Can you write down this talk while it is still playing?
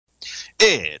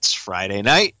It's Friday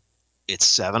night. It's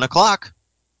 7 o'clock.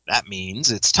 That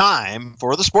means it's time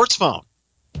for the Sports Phone.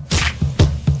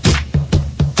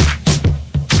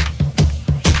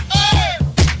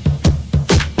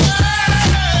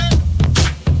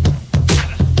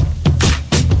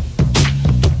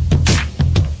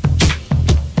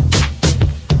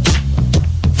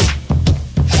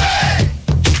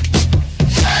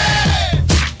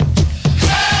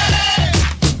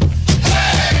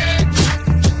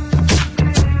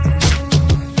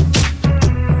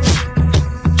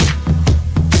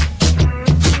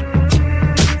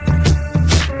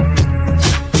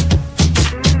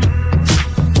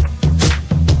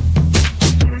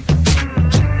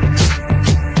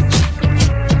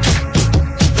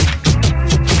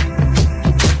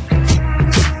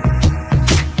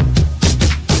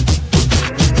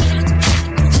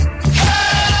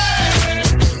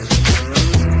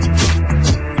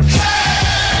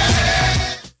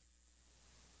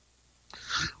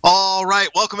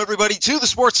 Welcome everybody to the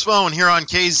Sports Phone here on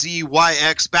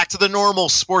KZYX. Back to the normal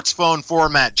Sports Phone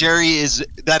format.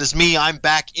 That is me. I'm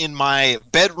back in my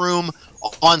bedroom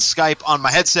on Skype on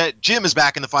my headset. Jim is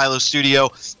back in the Philo studio.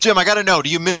 Jim, I got to know, do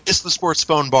you miss the Sports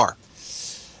Phone bar?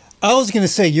 I was going to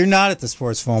say, you're not at the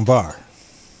Sports Phone bar.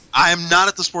 I am not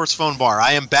at the Sports Phone bar.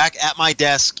 I am back at my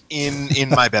desk in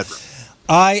my bedroom.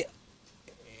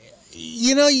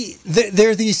 There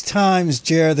are these times,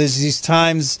 Jared, there's these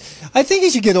times, I think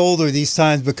as you get older, these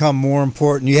times become more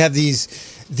important. You have these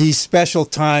special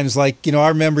times like, I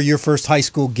remember your first high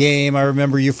school game. I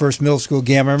remember your first middle school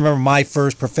game. I remember my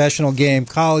first professional game,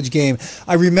 college game.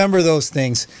 I remember those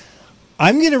things.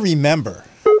 I'm going to remember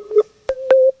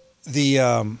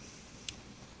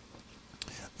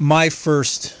my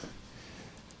first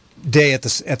day at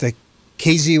the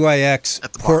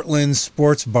KZYX Portland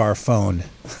Sports Bar phone.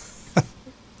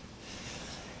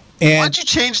 Why'd you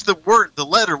change the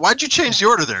letter? Why'd you change the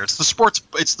order there? It's the Sports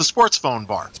Phone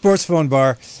bar. Sports Phone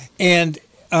bar. And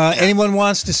anyone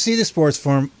wants to see the Sports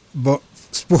Phone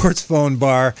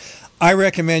bar, I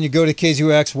recommend you go to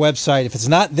KZYX website. If it's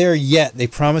not there yet, they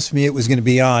promised me it was going to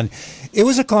be on. It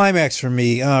was a climax for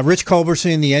me. Rich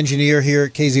Culberson, the engineer here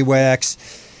at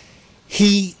KZYX,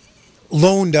 he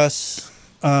loaned us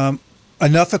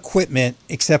enough equipment,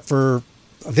 except for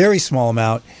a very small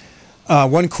amount,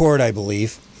 one cord, I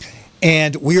believe.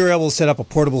 And we were able to set up a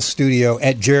portable studio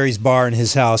at Jerry's bar in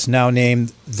his house, now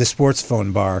named the Sports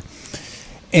Phone Bar.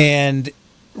 And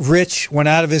Rich went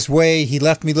out of his way. He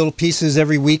left me little pieces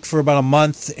every week for about a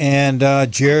month. And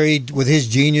Jerry, with his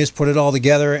genius, put it all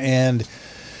together. And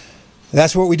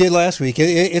that's what we did last week.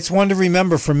 It's one to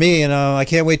remember for me, and I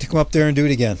can't wait to come up there and do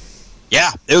it again. Yeah,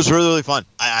 it was really, really fun.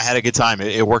 I had a good time.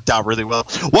 It worked out really well.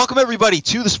 Welcome, everybody,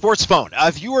 to the Sports Phone.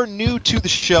 If you are new to the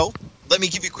show, let me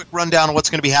give you a quick rundown of what's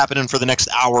going to be happening for the next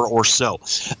hour or so.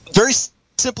 Very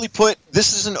simply put,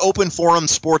 this is an open forum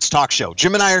sports talk show.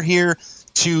 Jim and I are here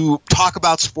to talk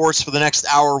about sports for the next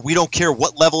hour. We don't care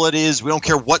what level it is. We don't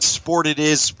care what sport it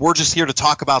is. We're just here to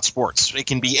talk about sports. It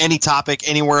can be any topic,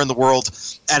 anywhere in the world,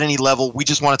 at any level. We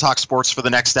just want to talk sports for the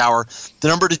next hour. The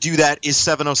number to do that is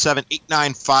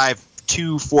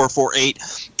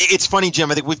 707-895-2448. It's funny,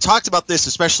 Jim. I think we've talked about this,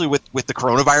 especially with the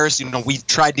coronavirus. We've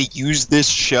tried to use this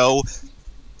show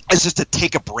as just to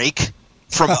take a break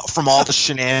from all the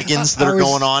shenanigans that are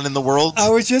going on in the world. I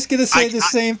was just going to say the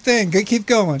same thing. Keep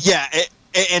going. Yeah,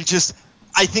 and just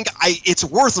I think it's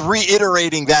worth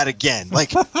reiterating that again.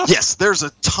 Like, yes, there's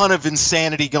a ton of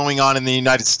insanity going on in the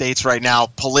United States right now,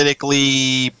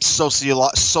 politically,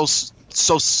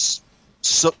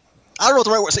 I don't know what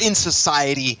the right word is, in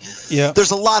society. Yeah.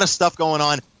 There's a lot of stuff going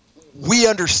on. We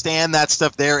understand that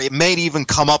stuff there. It may even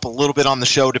come up a little bit on the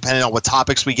show depending on what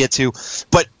topics we get to.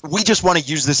 But we just want to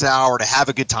use this hour to have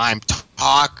a good time,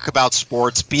 talk about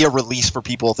sports, be a release for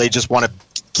people if they just want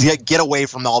to get away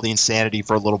from all the insanity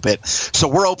for a little bit. So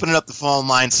we're opening up the phone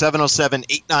line,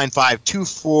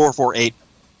 707-895-2448.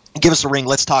 Give us a ring.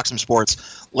 Let's talk some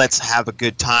sports. Let's have a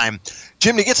good time.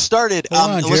 Jim, to get started.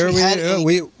 Hold on, Jerry,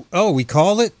 we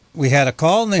called it. We had a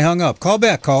call and they hung up. Call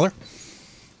back, caller.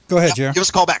 Go ahead, Jerry. Give us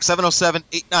a call back,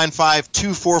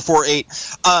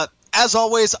 707-895-2448. As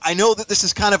always, I know that this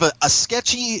is kind of a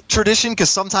sketchy tradition because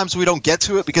sometimes we don't get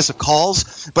to it because of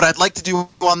calls, but I'd like to do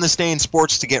on this day in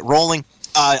sports to get rolling.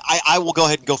 I will go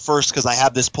ahead and go first because I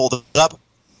have this pulled up.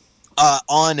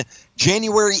 On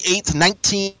January 8th,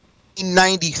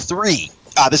 1993,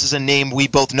 this is a name we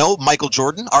both know, Michael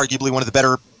Jordan, arguably one of the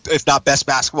better, if not best,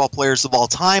 basketball players of all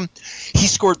time. He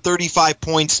scored 35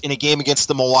 points in a game against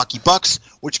the Milwaukee Bucks,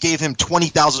 which gave him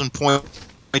 20,000 points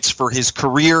for his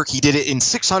career. He did it in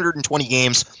 620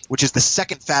 games, which is the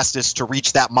second fastest to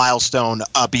reach that milestone,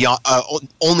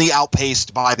 only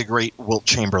outpaced by the great Wilt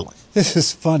Chamberlain. This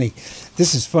is funny.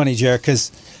 Jared,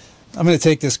 because I'm going to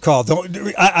take this call.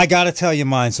 I got to tell you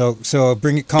mine, so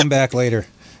come back later.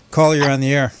 Call, you're on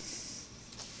the air.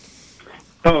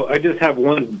 Oh, I just have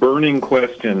one burning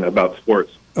question about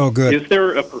sports. Oh, good. Is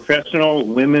there a professional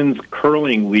women's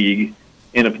curling league?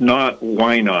 And if not,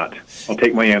 why not? I'll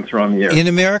take my answer on the air. In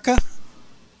America?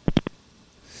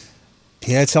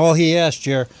 Yeah, that's all he asked,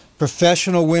 Jared.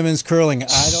 Professional women's curling.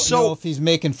 I don't know if he's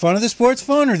making fun of the sports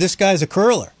phone or this guy's a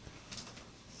curler.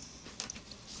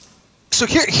 So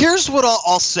here's what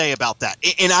I'll say about that.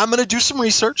 And I'm going to do some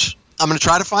research. I'm going to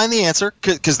try to find the answer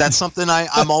because that's something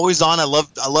I'm always on. I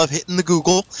love hitting the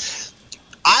Google.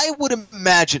 I would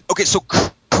imagine. Okay, so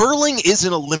curling is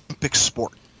an Olympic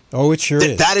sport. Oh, it sure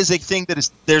is. That is a thing that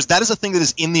is a thing that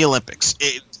is in the Olympics.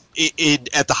 It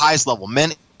at the highest level,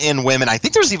 men and women. I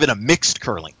think there's even a mixed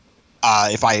curling,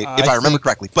 if I remember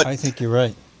correctly. But I think you're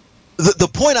right. The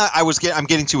point I'm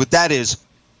getting to with that is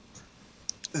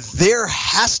there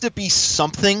has to be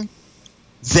something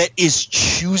that is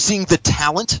choosing the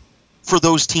talent for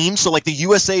those teams. So like the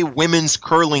USA women's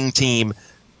curling team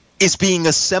is being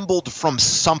assembled from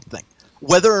something.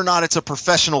 Whether or not it's a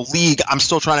professional league, I'm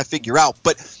still trying to figure out.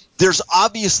 But there's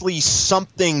obviously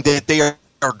something that they are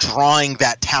drawing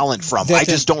that talent from. I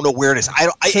just don't know where it is.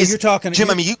 You're talking, Jim.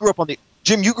 I mean, you grew up on the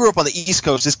East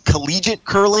Coast. Is collegiate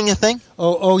curling a thing?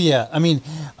 Oh yeah. I mean,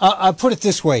 I'll put it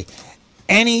this way: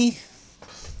 I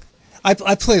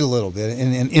played a little bit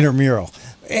in intramural.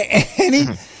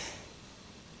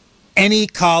 Any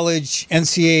college,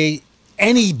 NCAA,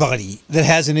 anybody that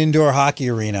has an indoor hockey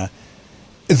arena,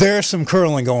 there's some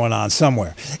curling going on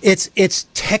somewhere. It's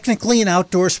technically an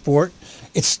outdoor sport.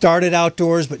 It started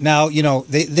outdoors, but now,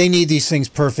 they need these things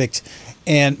perfect,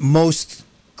 and most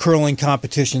curling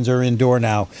competitions are indoor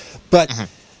now. But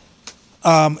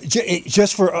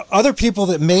just for other people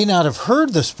that may not have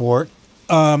heard the sport,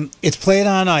 it's played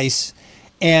on ice,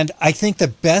 and I think the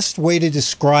best way to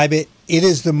describe it, it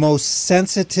is the most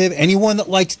sensitive. Anyone that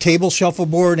likes table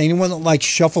shuffleboard, anyone that likes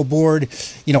shuffleboard,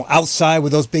 outside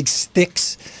with those big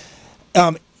sticks,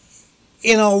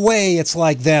 in a way, it's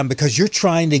like them because you're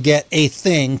trying to get a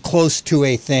thing close to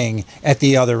a thing at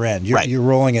the other end. You're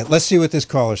rolling it. Let's see what this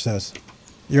caller says.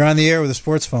 You're on the air with a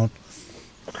sports phone.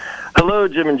 Hello,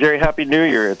 Jim and Jerry. Happy New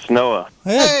Year. It's Noah.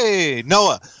 Hey,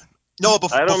 Noah. Noah,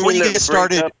 before you get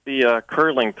started, I don't mean to break up the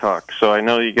curling talk, so I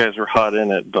know you guys were hot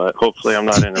in it, but hopefully I'm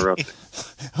not interrupting.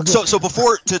 So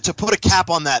before to put a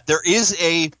cap on that, there is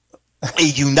a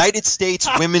United States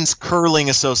Women's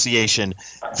Curling Association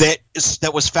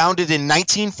that was founded in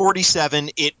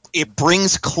 1947. It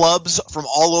brings clubs from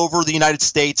all over the United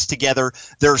States together.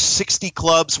 There are 60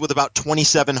 clubs with about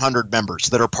 2,700 members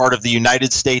that are part of the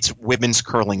United States Women's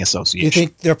Curling Association. You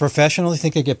think they're professional? You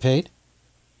think they get paid?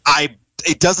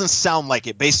 It doesn't sound like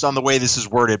it based on the way this is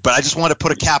worded, but I just want to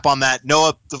put a cap on that.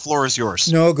 Noah, the floor is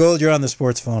yours. Noah Gold, you're on the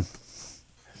sports phone.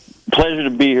 Pleasure to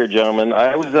be here, gentlemen.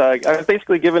 I was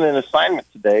basically given an assignment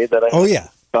today that I had to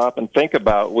stop and think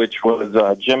about, which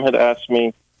was Jim had asked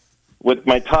me with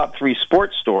my top 3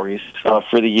 sports stories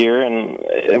for the year,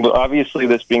 and obviously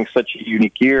this being such a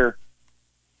unique year,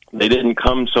 they didn't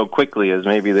come so quickly as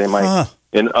maybe they might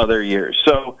in other years.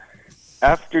 So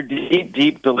after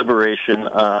deep deliberation,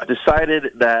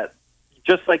 decided that,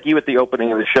 just like you at the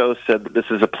opening of the show said, that this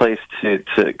is a place to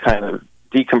kind of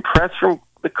decompress from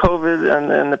the COVID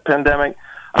and the pandemic.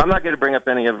 I'm not going to bring up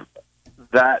any of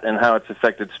that and how it's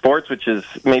affected sports, which is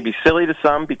maybe silly to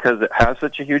some because it has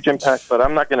such a huge impact, but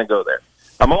I'm not going to go there.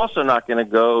 I'm also not going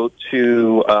to go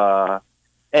to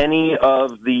any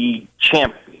of the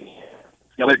champions.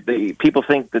 The people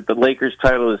think that the Lakers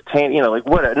title is tainted,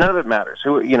 what? None of it matters.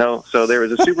 So there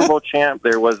was a Super Bowl champ,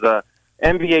 there was a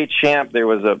NBA champ, there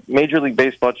was a Major League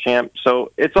Baseball champ,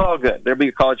 so it's all good. There'll be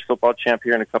a college football champ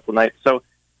here in a couple of nights. So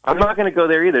I'm not going to go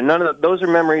there either. None of those are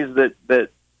memories that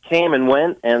came and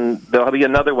went, and there'll be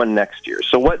another one next year.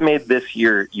 So what made this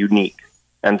year unique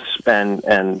and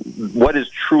what is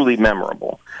truly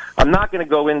memorable? I'm not going to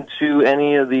go into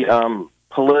any of the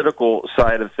political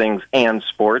side of things and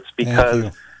sports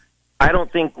because I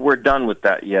don't think we're done with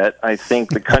that yet. I think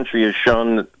the country has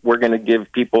shown that we're going to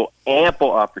give people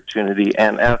ample opportunity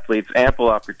and athletes ample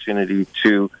opportunity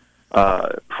to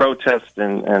protest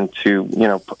and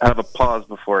to have a pause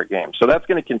before a game. So that's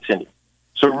going to continue.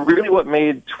 So really what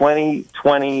made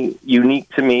 2020 unique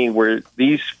to me were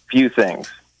these few things.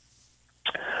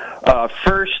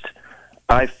 First,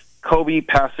 Kobe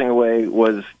passing away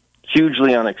was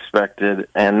hugely unexpected,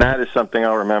 and that is something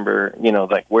I'll remember,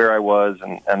 like where I was,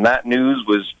 and that news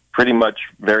was pretty much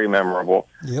very memorable.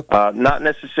 Yep. Not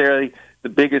necessarily the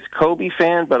biggest Kobe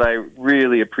fan, but I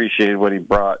really appreciated what he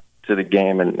brought to the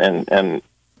game and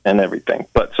everything.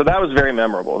 But so that was very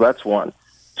memorable. That's one.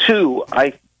 Two,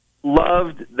 I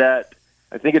loved that.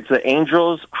 I think it's the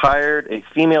Angels hired a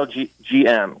female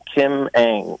GM, Kim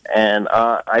Ng, and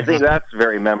I think that's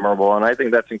very memorable, and I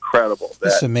think that's incredible.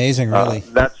 That's amazing, really.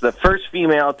 That's the first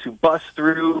female to bust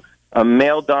through a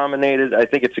male-dominated. I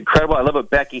think it's incredible. I love what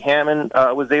Becky Hammon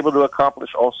was able to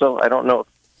accomplish also. I don't know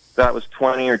if that was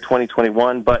 20 or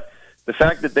 2021, but the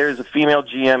fact that there's a female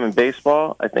GM in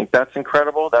baseball, I think that's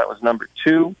incredible. That was number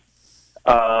two.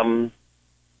 And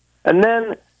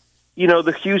then,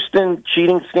 the Houston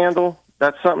cheating scandal.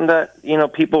 That's something that,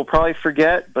 people probably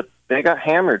forget, but they got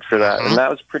hammered for that, and that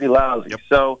was pretty lousy. Yep.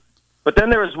 So, but then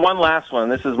there was one last one.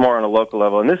 This is more on a local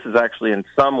level, and this is actually in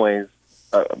some ways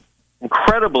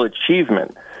incredible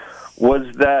achievement, was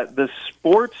that the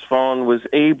Sports Phone was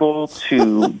able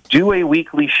to do a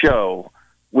weekly show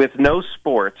with no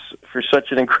sports for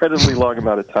such an incredibly long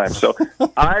amount of time. So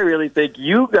I really think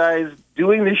you guys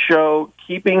doing this show,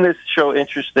 keeping this show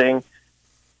interesting,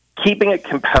 keeping it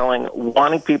compelling,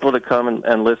 wanting people to come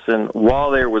and listen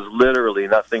while there was literally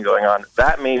nothing going on,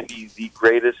 that may be the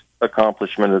greatest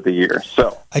accomplishment of the year.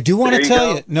 So I do want to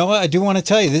tell you, Noah,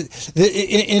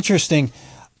 interesting.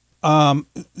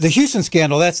 The Houston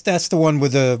scandal, that's the one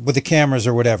with the cameras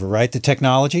or whatever, right? The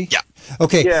technology? Yeah.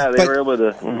 Okay. Yeah, they were able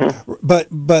to. Mm-hmm.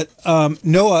 But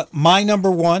Noah, my number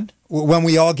one, when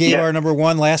we all gave our number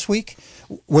one last week,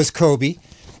 was Kobe.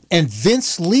 And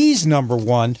Vince Lee's number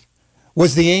one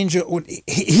was the Angel.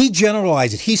 He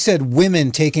generalized it. He said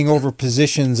women taking over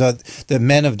positions that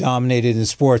men have dominated in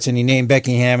sports, and he named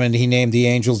Becky Hammon. He named the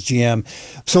Angels GM.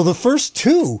 So the first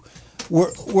two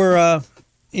were I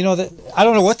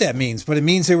don't know what that means, but it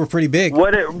means they were pretty big.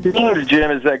 What it means, Jim,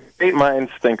 is that great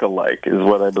minds think alike, is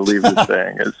what I believe it's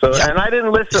saying. So, and I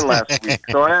didn't listen last week,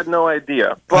 so I had no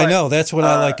idea. But, I know, that's what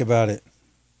I like about it.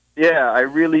 Yeah, I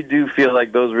really do feel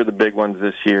like those were the big ones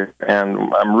this year,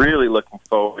 and I'm really looking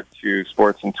forward to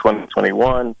sports in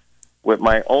 2021 with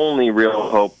my only real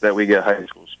hope that we get high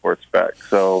school sports back.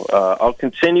 So I'll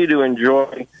continue to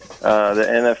enjoy the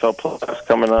NFL Plus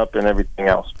coming up and everything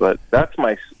else, but that's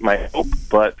my hope.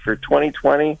 But for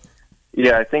 2020,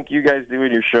 yeah, I think you guys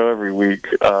doing your show every week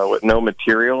with no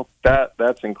material,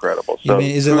 that's incredible. So,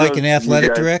 is it like an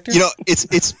athletic director?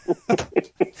 It's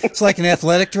it's like an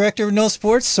athletic director with no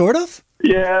sports, sort of?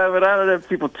 Yeah, but I don't have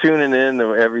people tuning in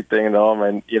to everything and all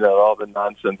all the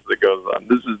nonsense that goes on.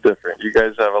 This is different. You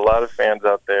guys have a lot of fans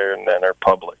out there and then are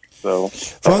public. So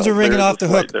phones are ringing off the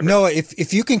hook. Difference. Noah,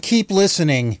 if you can keep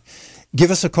listening, give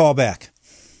us a call back.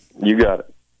 You got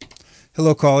it.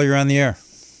 Hello, caller. You're on the air.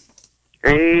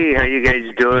 Hey, how you guys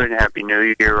doing? Happy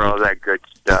New Year, all that good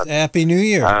stuff. Happy New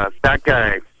Year. Fat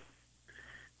guy.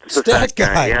 Fat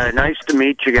guy. Yeah, nice to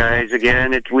meet you guys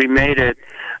again. We made it.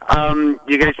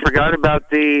 You guys forgot about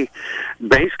the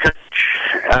base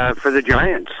coach for the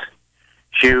Giants.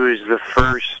 She was the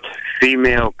first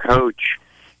female coach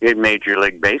in Major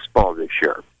League Baseball this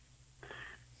year.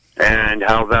 And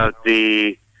how about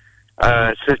the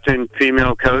assistant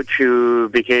female coach who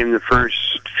became the first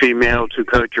female to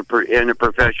coach in a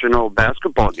professional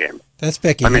basketball game? That's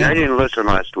Becky. I didn't listen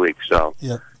last week, so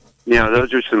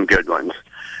those are some good ones.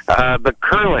 But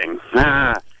curling,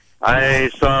 I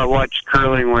watched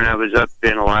curling when I was up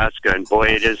in Alaska, and boy,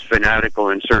 it is fanatical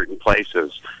in certain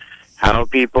places. How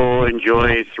people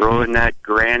enjoy throwing that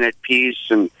granite piece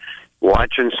and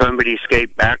watching somebody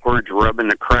skate backwards, rubbing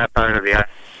the crap out of the ice.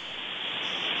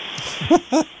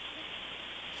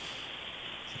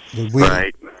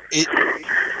 Right.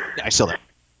 I still there.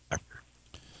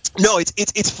 No,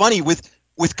 it's funny with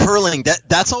curling.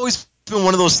 That's always been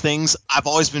one of those things I've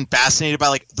always been fascinated by,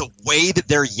 like the way that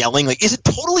they're yelling. Like, is it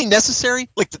totally necessary?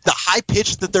 Like the high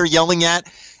pitch that they're yelling at,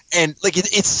 and like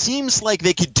it seems like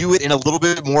they could do it in a little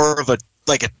bit more of a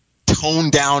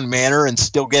toned down manner and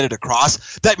still get it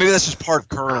across. Maybe that's just part of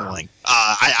curling.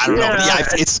 I don't know. But yeah,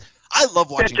 I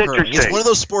love watching curling. It's one of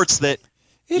those sports that.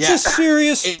 It's a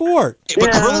serious sport.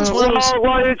 But curling's one of those.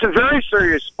 Well, it's a very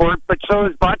serious sport, but so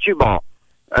is bocce ball.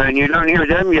 And you don't hear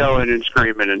them yelling and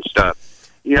screaming and stuff.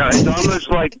 It's almost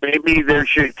like maybe there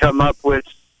should come up with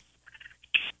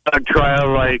a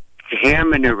trial like hand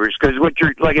maneuvers, because what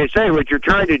you're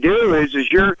trying to do is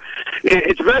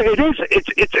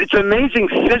it's an amazing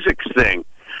physics thing.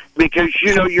 Because,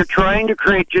 you're trying to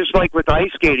create, just like with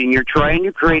ice skating, you're trying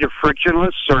to create a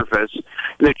frictionless surface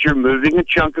that you're moving a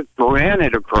chunk of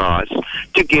granite across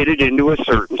to get it into a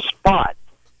certain spot.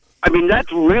 I mean,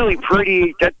 that's really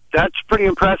pretty. That's pretty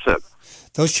impressive.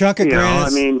 Those chunk of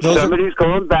granites. I mean, somebody's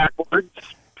going backwards,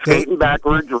 skating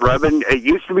backwards, rubbing. It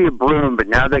used to be a broom, but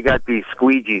now they got these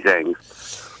squeegee things.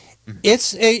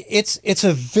 It's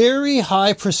a very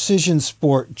high precision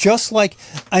sport. Just like,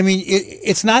 I mean,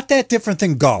 it's not that different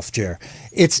than golf, Jer.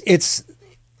 It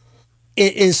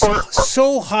is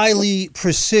so highly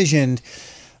precisioned.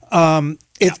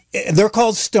 They're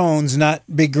called stones, not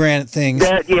big granite things.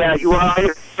 Well,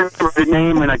 I remember the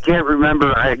name, and I can't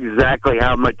remember exactly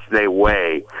how much they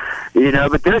weigh.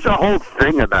 But there's a whole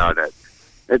thing about it.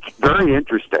 It's very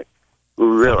interesting,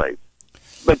 really.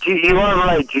 But you are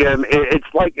right, Jim. It's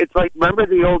like remember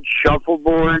the old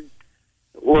shuffleboard,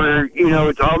 where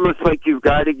it's almost like you've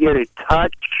got to get a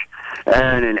touch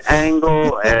and an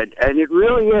angle, and it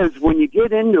really is. When you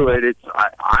get into it,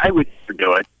 I would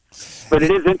do it. But it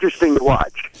is interesting to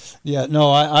watch. Yeah, no,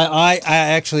 I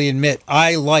actually admit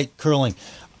I like curling.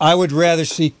 I would rather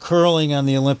see curling on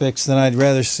the Olympics than I'd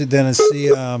rather see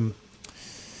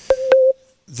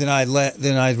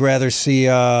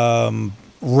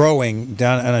rowing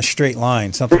down on a straight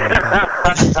line, something like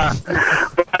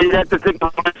that. You have to think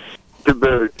of to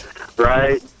boot,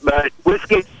 right? But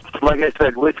whiskey, like I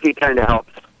said, whiskey kind of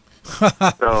helps.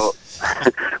 So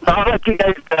I'll let you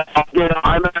guys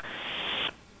I'm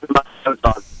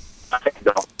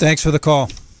Thanks for the call.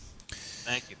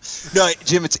 Thank you. No,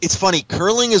 Jim, it's funny.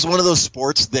 Curling is one of those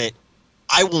sports that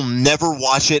I will never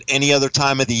watch it any other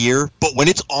time of the year, but when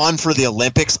it's on for the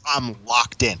Olympics, I'm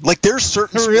locked in. Like there's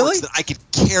certain sports that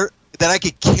I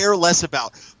could care less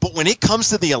about, but when it comes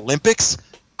to the Olympics,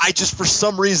 I just for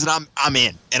some reason I'm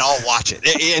in and I'll watch it.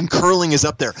 And curling is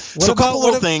up there. So a couple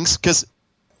little things because.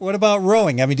 What about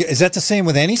rowing? I mean, is that the same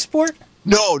with any sport?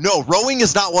 No, rowing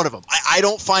is not one of them. I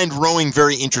don't find rowing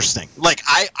very interesting. Like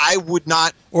I would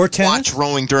not watch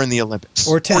rowing during the Olympics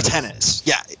or tennis.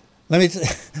 Yeah. Let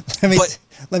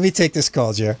me take this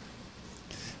call, Jer.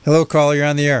 Hello, caller. You're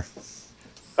on the air.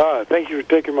 Thank you for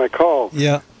taking my call.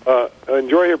 Yeah. I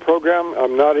enjoy your program.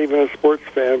 I'm not even a sports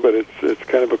fan, but it's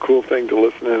kind of a cool thing to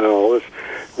listen in on all this.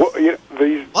 Well,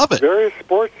 these various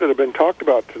sports that have been talked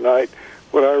about tonight.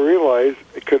 What I realize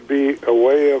it could be a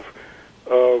way of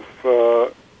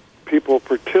people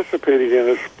participating in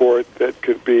a sport that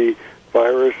could be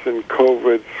virus and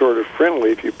COVID sort of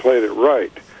friendly if you played it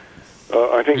right.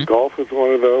 I think golf is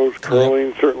one of those.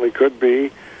 Curling certainly could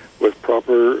be with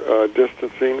proper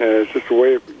distancing, and it's just a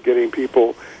way of getting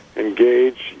people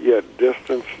engaged yet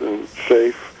distanced and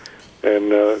safe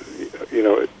and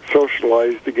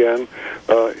socialized again.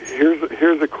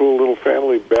 Here's a cool little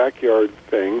family backyard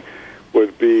thing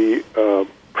would be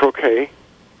croquet.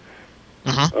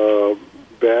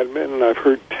 Badminton. I've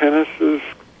heard tennis is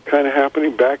kind of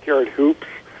happening. Backyard hoops,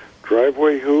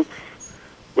 driveway hoops,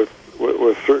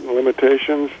 with certain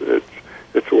limitations.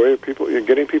 It's a way of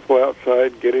getting people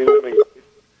outside, getting them engaged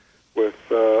with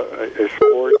a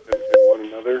sport and one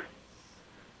another.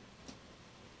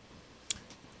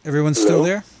 Everyone's still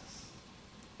there?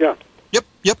 Yeah.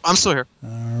 Yep. I'm still here.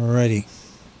 Alrighty.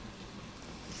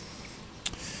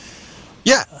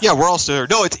 Yeah, we're all still here.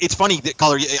 No, it's funny that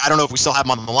caller. I don't know if we still have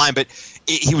him on the line, but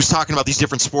he was talking about these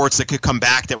different sports that could come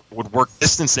back that would work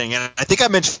distancing, and I think I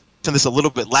mentioned this a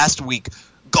little bit last week.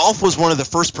 Golf was one of the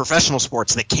first professional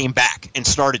sports that came back and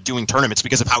started doing tournaments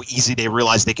because of how easy they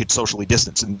realized they could socially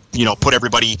distance and put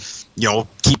everybody,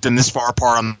 keep them this far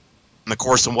apart on the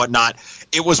course and whatnot.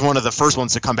 It was one of the first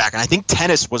ones to come back, and I think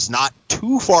tennis was not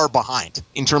too far behind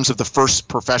in terms of the first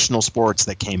professional sports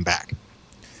that came back.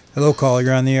 Hello, caller.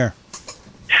 You're on the air.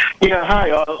 Yeah,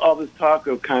 hi. All this talk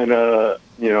of kind of,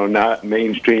 not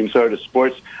mainstream sort of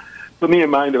sports put me in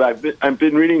mind of I've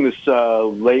been reading this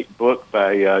late book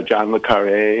by John le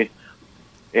Carré,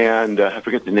 and I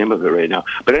forget the name of it right now.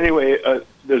 But anyway,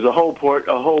 there's a whole part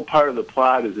of the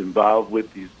plot is involved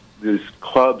with these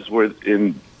clubs where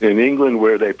in England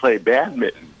where they play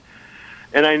badminton,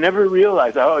 and I never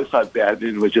realized. I always thought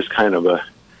badminton was just kind of a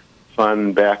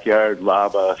fun backyard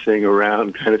lava thing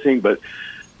around kind of thing, but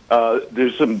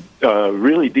there's some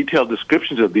really detailed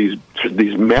descriptions of these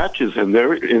matches, and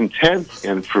they're intense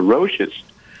and ferocious.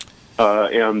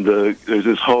 And there's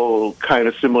this whole kind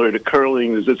of similar to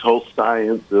curling. There's this whole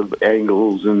science of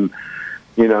angles, and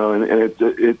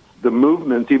it's the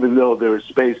movements, even though they're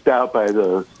spaced out by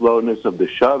the slowness of the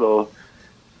shuttle,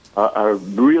 are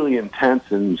really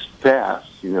intense and fast.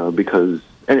 Because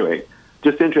anyway.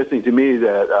 Just interesting to me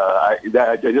that I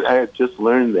had just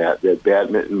learned that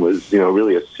badminton was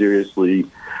really a seriously,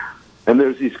 and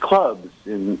there's these clubs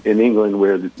in England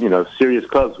where serious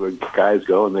clubs where guys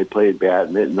go and they play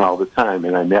badminton all the time,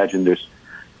 and I imagine there's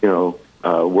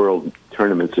world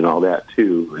tournaments and all that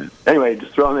too. Anyway,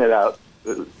 just throwing that out.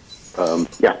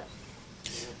 Yeah,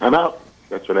 I'm out.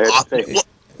 That's what I have to say.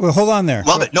 Well, hold on there.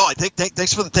 Love it. No,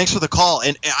 thanks for the call,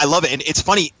 and I love it. And it's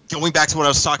funny going back to what I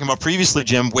was talking about previously,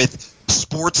 Jim, with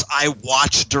sports I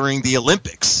watch during the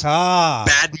Olympics.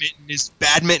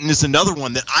 Badminton is another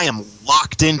one that I am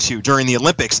locked into during the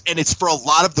Olympics, and it's for a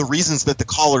lot of the reasons that the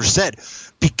caller said,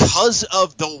 because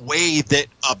of the way that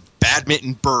a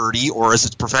badminton birdie, or as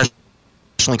it's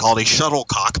professionally called, a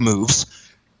shuttlecock, moves,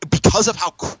 because of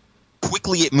how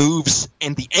quickly it moves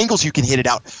and the angles you can hit it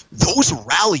out. Those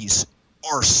rallies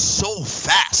are so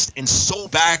fast and so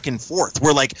back and forth,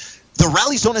 where like the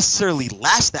rallies don't necessarily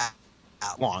last that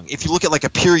long if you look at like a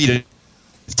period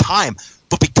of time,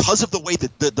 but because of the way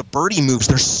that the birdie moves,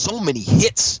 there's so many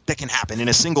hits that can happen in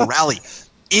a single rally.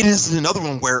 It is another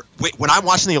one where when I'm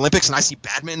watching the Olympics and I see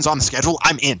badminton's on the schedule,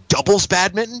 I'm in. Doubles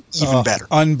badminton, even better.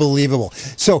 Unbelievable.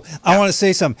 So I want to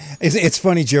say something. It's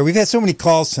funny, Jerry. We've had so many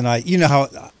calls tonight. You know how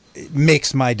it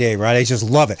makes my day, right? I just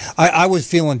love it. I was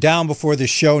feeling down before the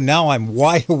show. Now I'm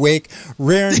wide awake,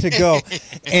 raring to go.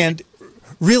 And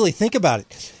really, think about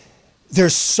it.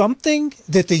 There's something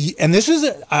that and this is,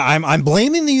 I'm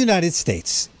blaming the United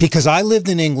States, because I lived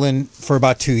in England for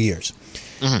about 2 years.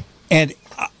 Mm-hmm.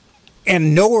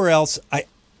 And nowhere else,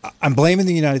 I'm blaming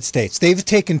the United States. They've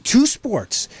taken two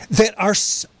sports that are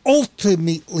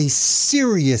ultimately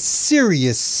serious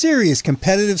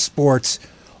competitive sports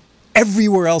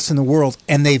everywhere else in the world,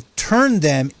 and they've turned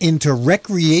them into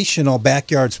recreational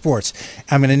backyard sports.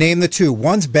 I'm going to name the two.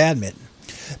 One's badminton.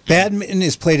 Badminton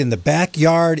is played in the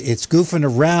backyard. It's goofing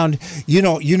around. You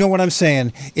know what I'm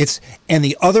saying. And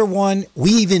the other one,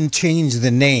 we even changed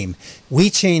the name. We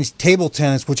changed table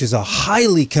tennis, which is a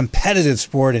highly competitive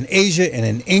sport in Asia and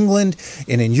in England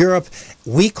and in Europe.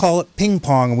 We call it ping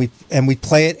pong, and we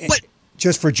play it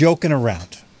just for joking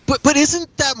around. But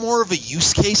isn't that more of a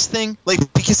use case thing? Like,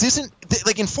 because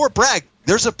in Fort Bragg,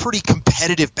 there's a pretty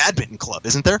competitive badminton club,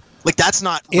 isn't there? Like, that's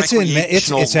not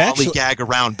recreational lollygag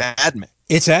around badminton.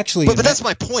 It's actually, but that's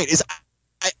my point. Is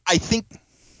I think.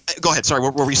 Go ahead. Sorry,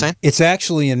 what were you saying? It's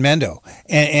actually in Mendo,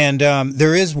 and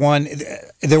there is one.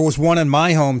 There was one in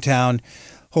my hometown.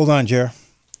 Hold on, Jer.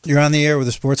 You're on the air with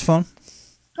a sports phone.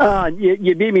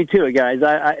 You beat me to it, guys.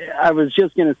 I was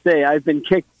just going to say I've been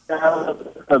kicked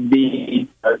out of the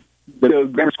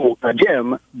grammar school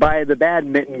gym by the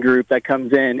badminton group that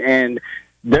comes in, and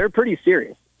they're pretty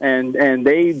serious. And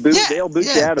they'll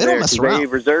boot you out of there. They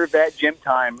reserve that gym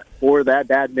time for that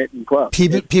badminton club.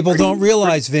 People don't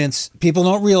realize, Vince. People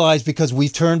don't realize, because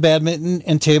we've turned badminton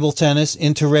and table tennis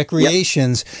into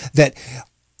recreations, that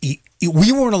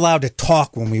we weren't allowed to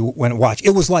talk when we went and watched.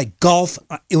 It was like golf.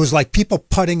 It was like people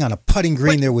putting on a putting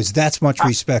green. There was that much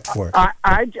respect for it.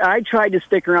 I tried to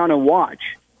stick around and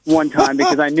watch one time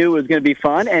because I knew it was going to be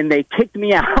fun, and they kicked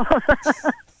me out.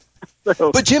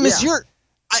 But Jim,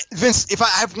 Vince, if I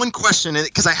have one question,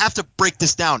 because I have to break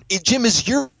this down. Jim,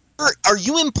 are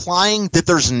you implying that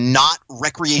there's not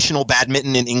recreational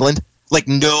badminton in England? Like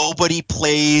nobody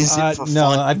plays it for fun? No,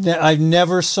 I've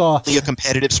never saw a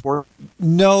competitive sport.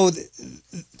 No,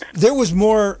 there was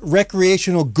more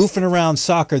recreational goofing around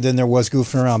soccer than there was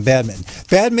goofing around badminton.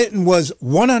 Badminton was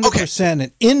 100%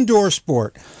 an indoor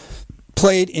sport,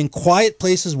 played in quiet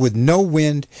places with no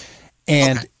wind,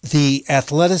 and the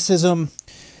athleticism.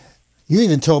 You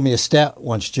even told me a stat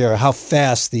once, Jared, how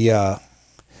fast it's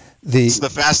the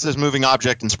fastest moving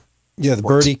object in sports. Yeah, the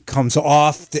birdie comes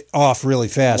off really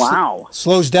fast. Wow.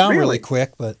 Slows down really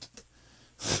quick, but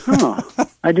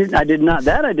I did not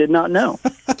know.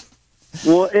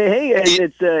 Well, hey,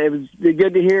 it was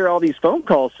good to hear all these phone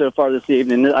calls so far this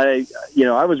evening. I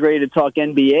was ready to talk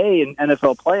NBA and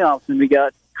NFL playoffs, and we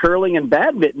got curling and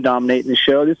badminton dominating the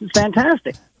show. This is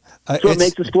fantastic. That's what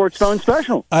makes the sports phone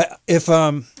special.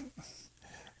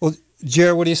 Well,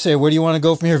 Jared, what do you say? Where do you want to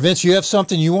go from here? Vince, you have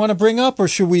something you want to bring up, or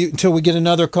should we, until we get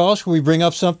another call, should we bring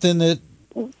up something that,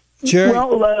 Jared?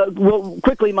 Well,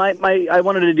 quickly, I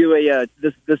wanted to do a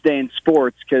this day in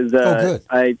sports, because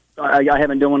I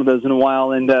haven't done one of those in a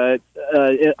while, and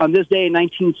on this day in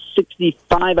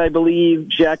 1965, I believe,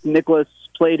 Jack Nicklaus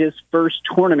played his first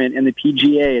tournament in the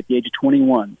PGA at the age of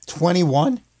 21.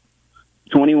 21?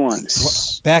 21.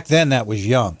 Back then, that was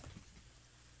young.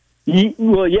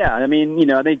 Well, yeah. I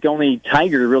mean, I think only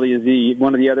Tiger really is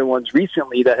one of the other ones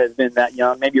recently that has been that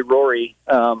young. Maybe Rory,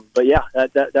 but yeah,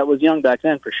 that was young back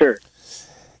then for sure.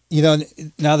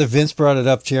 Now that Vince brought it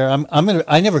up, Jared,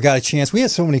 I never got a chance. We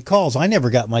had so many calls. I never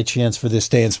got my chance for this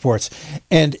day in sports.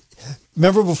 And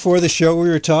remember before the show we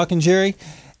were talking, Jerry,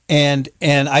 and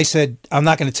I said I'm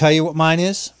not going to tell you what mine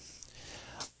is.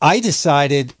 I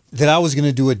decided that I was going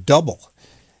to do a double,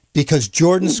 because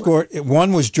Jordan scored.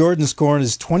 One was Jordan scoring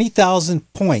his 20,000th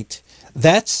point.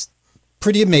 That's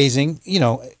pretty amazing,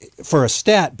 for a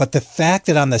stat. But the fact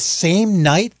that on the same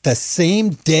night, the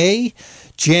same day,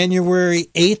 January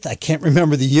 8th, I can't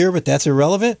remember the year, but that's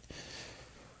irrelevant.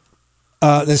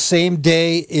 The same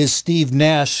day is Steve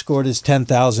Nash scored his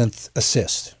 10,000th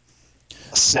assist.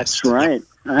 That's right.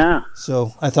 Yeah.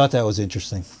 So I thought that was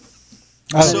interesting.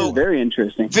 So very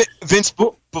interesting. Vince,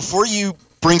 before you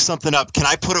bring something up, can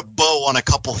I put a bow on a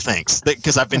couple things?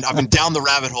 Because I've been down the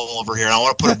rabbit hole over here, and I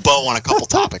want to put a bow on a couple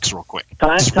topics real quick.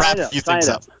 Just wrap a few things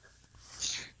up.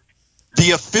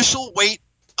 The official weight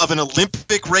of an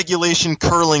Olympic regulation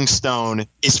curling stone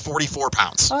is 44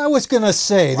 pounds. I was going to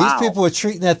say, these people are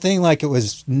treating that thing like it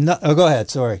was... Oh, go ahead.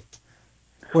 Sorry.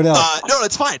 What else? No,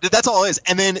 it's fine. That's all it is.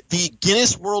 And then the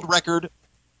Guinness World Record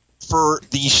for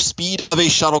the speed of a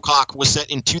shuttlecock was set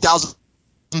in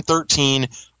 2013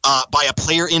 by a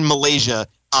player in Malaysia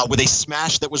with a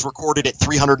smash that was recorded at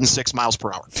 306 miles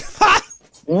per hour.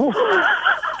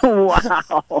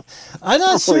 Wow. I'm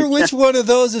not sure which one of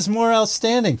those is more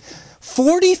outstanding.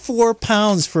 44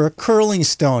 pounds for a curling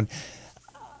stone.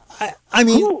 I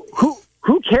mean...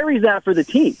 Who carries that for the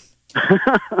team?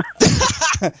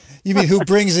 You mean who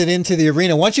brings it into the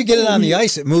arena? Once you get it on the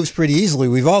ice, it moves pretty easily.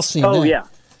 We've all seen that. Oh,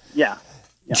 yeah.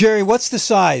 Jerry, what's the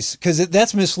size? Because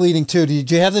that's misleading too.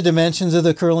 Did you have the dimensions of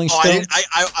the curling stone?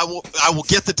 I will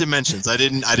get the dimensions. I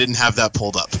didn't have that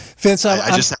pulled up. Vince,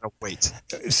 I just had to wait.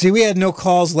 See, we had no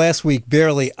calls last week,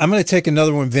 barely. I'm going to take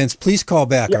another one, Vince. Please call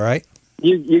back. All right.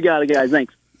 You got it, guys.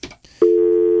 Thanks.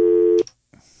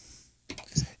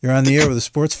 You're on the air with a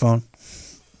sports phone.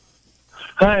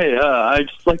 Hi, I'd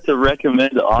just like to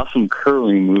recommend an awesome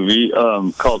curling movie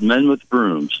called Men with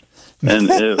Brooms. And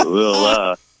it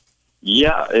will,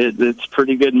 it's a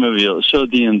pretty good movie. It'll show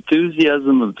the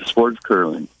enthusiasm of the sports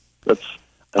curling.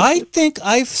 I think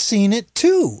I've seen it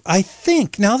too. I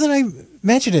think, now that I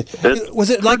mentioned it.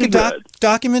 Was it like a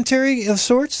documentary of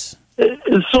sorts?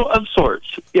 Of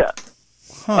sorts, yeah.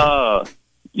 Huh.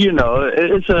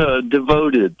 It's a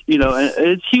devoted,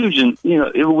 it's huge in,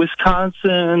 in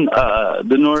Wisconsin,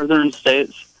 the northern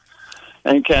states,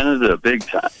 and Canada, big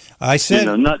time. I said,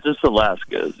 not just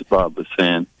Alaska, as Bob was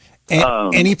saying.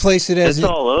 Any place that has it's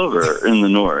all over in the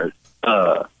north.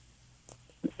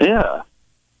 Yeah.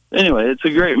 Anyway, it's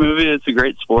a great movie. It's a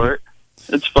great sport.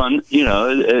 It's fun.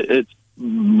 It's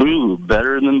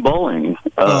better than bowling.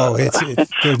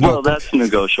 That's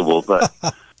negotiable, but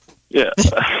yeah.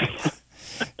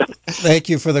 Thank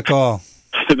you for the call.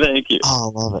 Thank you. Oh,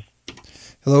 I love it.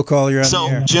 Hello, caller. You're on the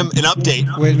air. Jim, an update.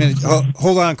 Wait a minute.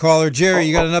 Hold on, caller. Jerry,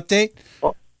 you got an update?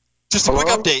 Just a quick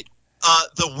update.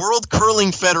 The World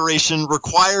Curling Federation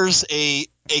requires a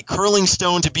curling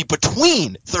stone to be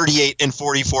between 38 and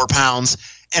 44 pounds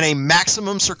and a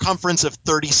maximum circumference of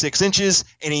 36 inches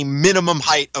and a minimum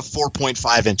height of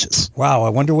 4.5 inches. Wow, I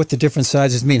wonder what the different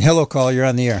sizes mean. Hello, caller. You're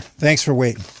on the air. Thanks for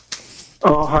waiting.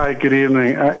 Oh, hi. Good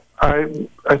evening.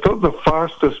 I thought the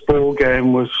fastest ball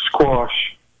game was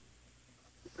squash.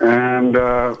 And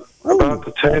about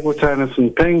the table tennis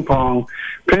and ping pong,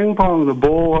 the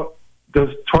ball does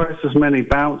twice as many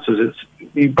bounces.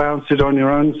 You bounce it on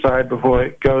your own side before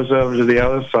it goes over to the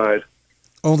other side.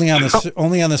 Only on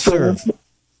the serve.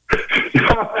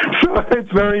 Yeah, so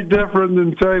it's very different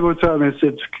than table tennis.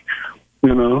 It's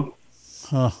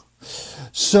Huh.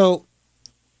 So.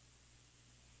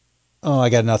 Oh, I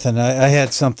got nothing. I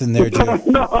had something there, Jim.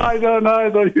 No, I don't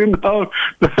either.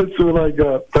 That's what I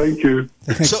got. Thank you.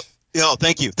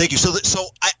 Thank you. So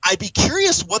I'd be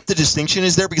curious what the distinction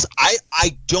is there, because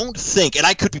I don't think, and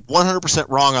I could be 100%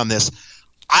 wrong on this,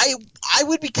 I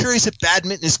would be curious if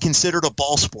badminton is considered a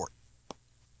ball sport.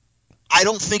 I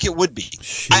don't think it would be.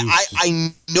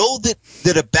 I know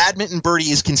that a badminton birdie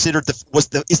is considered is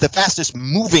the fastest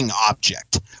moving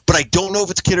object, but I don't know if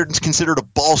it's considered a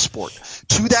ball sport.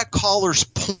 To that caller's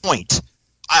point,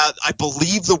 I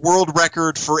believe the world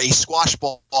record for a squash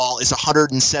ball is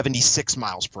 176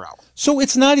 miles per hour. So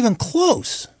it's not even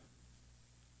close.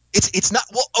 It's not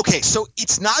okay. So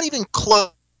it's not even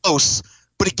close.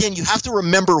 But again, you have to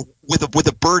remember with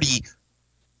a birdie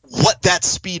what that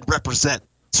speed represents.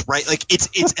 Right, like it's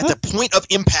at the point of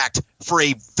impact for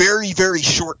a very, very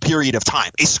short period of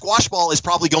time. A squash ball is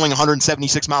probably going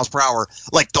 176 miles per hour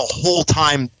like the whole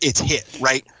time it's hit,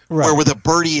 right? Where with a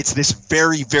birdie, it's this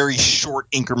very, very short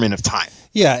increment of time.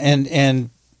 Yeah, and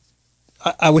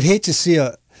I would hate to see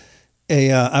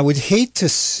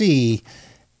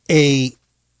a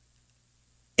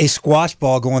squash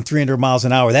ball going 300 miles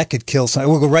an hour. That could kill something.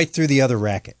 It will go right through the other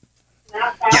racket.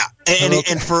 Yeah,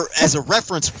 and for as a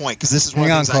reference point, because this is one of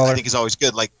the things I think is always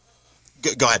good. Like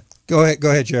Go ahead.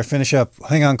 Go ahead, Jared. Finish up.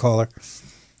 Hang on, caller.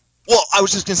 Well, I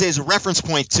was just going to say, as a reference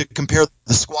point to compare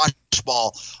the squash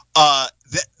ball,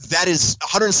 that is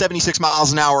 176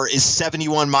 miles an hour is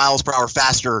 71 miles per hour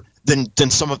faster than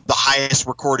some of the highest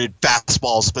recorded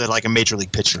fastballs that like a major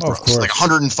league pitcher throws. Like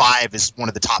 105 is one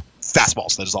of the top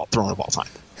fastballs that is all thrown of all time.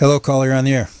 Hello, caller. You're on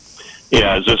the air.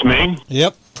 Yeah, is this me?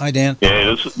 Yep. Hi, Dan.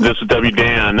 Yeah, this is W.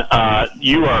 Dan.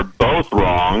 You are both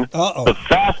wrong. Uh-oh. The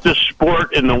fastest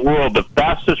sport in the world, the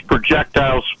fastest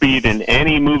projectile speed in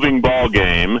any moving ball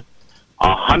game,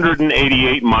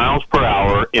 188 miles per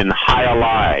hour in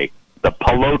Hialeah. The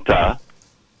pelota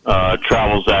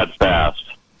travels that fast.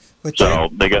 So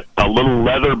they got a little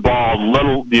leather ball,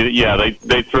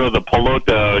 they throw the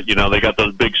pelota, they got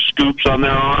those big scoops on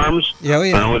their arms. Yeah,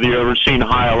 I don't know whether you've ever seen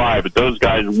Hialeah, but those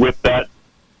guys whip that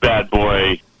bad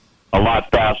boy a lot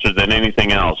faster than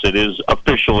anything else. It is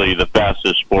officially the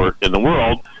fastest sport in the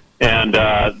world, and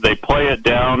they play it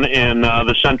down in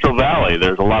the Central Valley.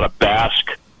 There's a lot of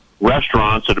Basque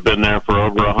restaurants that have been there for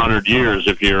over 100 years.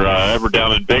 If you're ever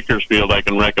down in Bakersfield, I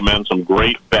can recommend some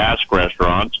great Basque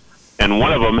restaurants, and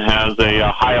one of them has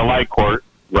a Hialeah court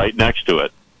right next to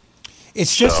it.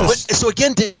 It's just so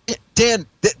again, Dan,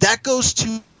 that goes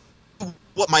to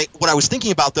what I was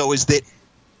thinking about though is that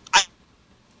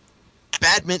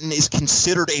badminton is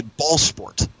considered a ball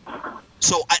sport.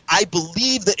 So I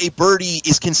believe that a birdie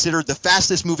is considered the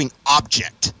fastest moving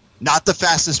object, not the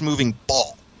fastest moving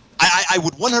ball. I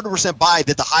would 100% buy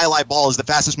that the Hialeah ball is the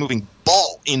fastest moving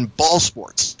ball in ball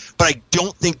sports, but I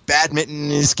don't think badminton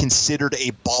is considered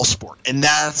a ball sport, and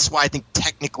that's why I think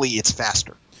technically it's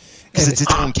faster because it's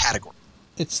its own category.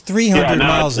 It's 300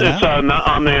 miles an hour. It's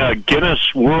on the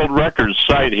Guinness World Records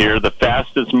site here. The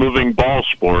fastest moving ball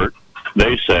sport,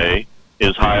 they say,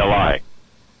 is Hialeah.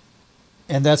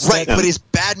 And that's right, but is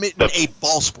badminton a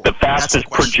ball sport? The fastest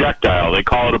projectile. They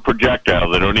call it a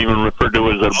projectile. They don't even refer to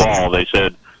it as a ball. They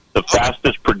said the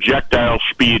fastest projectile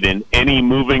speed in any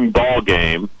moving ball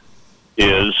game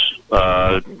is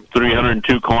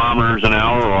 302 kilometers an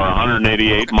hour or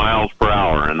 188 miles per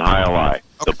hour in Hialeah.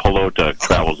 The pelota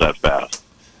travels that fast.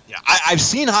 Yeah, I've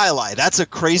seen Hialeah. That's a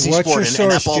crazy sport,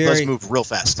 and that ball does move real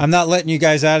fast. I'm not letting you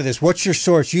guys out of this. What's your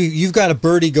source? You've got a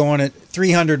birdie going at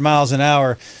 300 miles an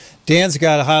hour. Dan's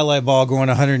got a Hialeah ball going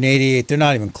 188. They're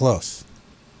not even close.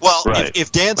 Well, right.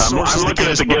 if Dan's source I'm looking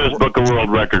at the Guinness Book of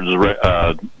World Records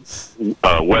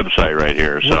website right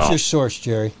here. So. What's your source,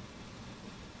 Jerry?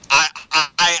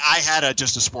 I had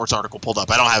just a sports article pulled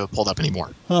up. I don't have it pulled up anymore.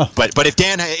 Huh. But if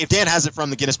Dan has it from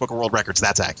the Guinness Book of World Records,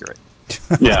 that's accurate.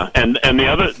 Yeah, and the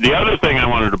other thing I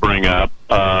wanted to bring up,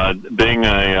 being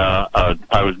I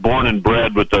was born and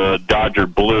bred with the Dodger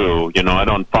blue. I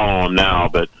don't follow them now,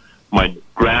 but my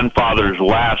grandfather's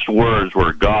last words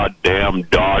were "goddamn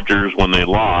Dodgers" when they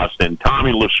lost, and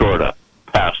Tommy Lasorda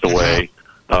passed away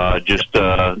just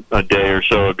a day or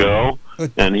so ago,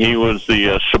 and he was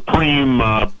the supreme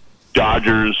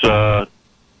Dodgers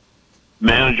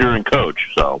manager and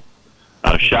coach. So,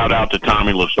 shout out to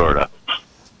Tommy Lasorda.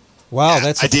 Wow,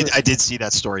 yeah, I did see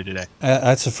that story today.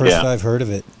 That's the first I've heard of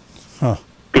it. Huh.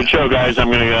 Good show, guys. I'm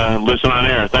going to listen on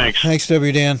air. Thanks. Thanks,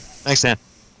 W. Dan. Thanks, Dan.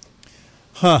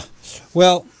 Huh.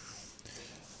 Well,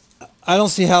 I don't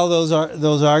see how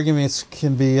those arguments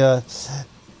can be.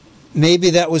 Maybe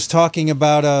that was talking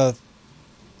about a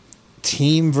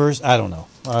team versus. I don't know.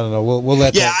 We'll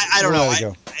let. Yeah, that, I don't we'll know. Let it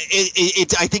go.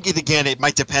 I think it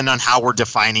might depend on how we're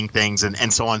defining things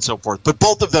and so on and so forth. But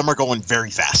both of them are going very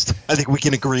fast. I think we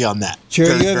can agree on that.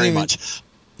 Sure, very much.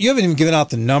 You haven't even given out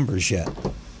the numbers yet.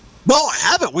 No, I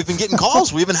haven't. We've been getting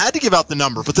calls. We haven't had to give out the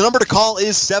number. But the number to call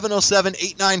is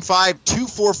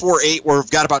 707-895-2448. We've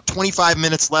got about 25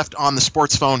 minutes left on the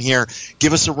sports phone here.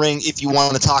 Give us a ring if you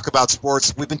want to talk about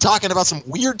sports. We've been talking about some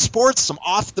weird sports, some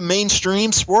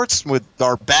off-the-mainstream sports with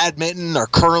our badminton, our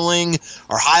curling,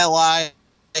 our Hialeah,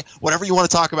 whatever you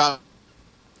want to talk about.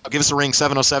 Give us a ring,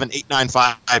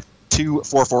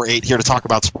 707-895-2448, here to talk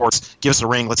about sports. Give us a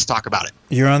ring. Let's talk about it.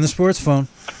 You're on the sports phone.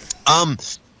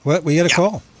 What? We got a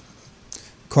call.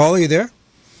 Call, are you there?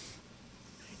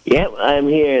 Yep, I'm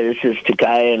here. This is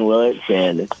Takai and Willits,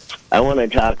 and I want to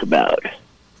talk about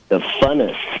the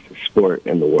funnest sport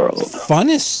in the world.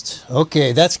 Funnest?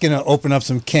 Okay, that's going to open up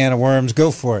some can of worms.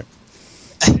 Go for it.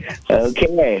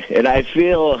 Okay, and I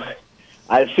feel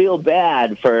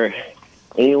bad for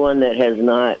anyone that has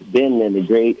not been in the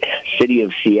great city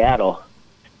of Seattle,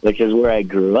 which is where I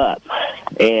grew up.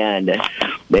 And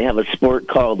they have a sport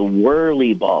called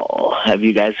whirly ball. Have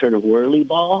you guys heard of whirly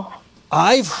ball?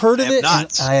 I've heard of it. And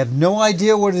I have no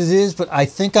idea what it is, but I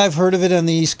think I've heard of it on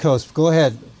the East Coast. Go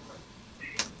ahead.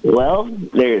 Well,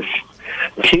 there's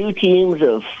 2 teams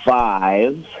of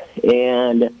 5,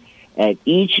 and at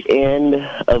each end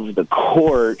of the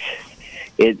court,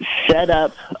 it's set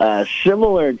up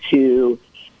similar to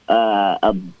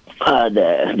the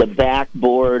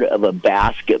backboard of a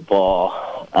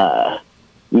basketball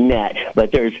net,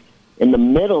 but in the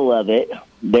middle of it,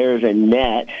 there's a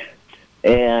net,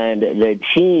 and the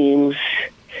teams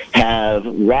have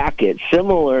rackets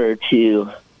similar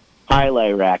to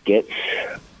highlight rackets,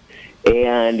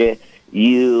 and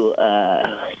you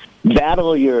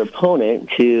battle your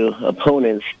opponents to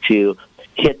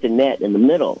hit the net in the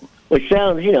middle, which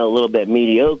sounds, a little bit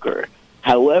mediocre.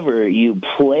 However, you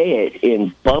play it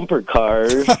in bumper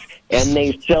cars, and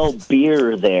they sell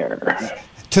beer there.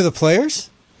 To the players?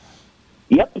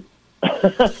 Yep.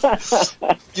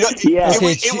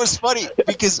 It was funny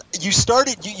because you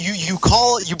started you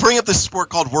bring up this sport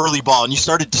called whirly ball, and you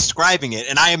started describing it,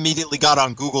 and I immediately got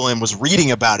on Google and was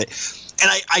reading about it, and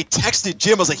I texted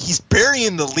Jim. I was like, he's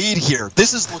burying the lead here.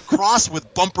 This is lacrosse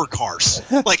with bumper cars.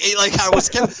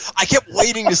 I kept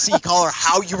waiting to see, caller,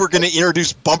 how you were going to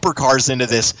introduce bumper cars into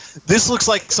this. This looks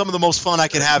like some of the most fun I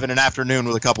could have in an afternoon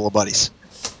with a couple of buddies.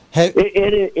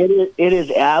 It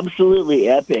is absolutely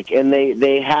epic, and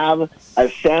they have a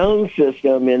sound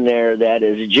system in there that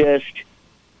is just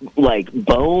like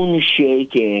bone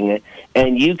shaking,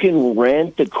 and you can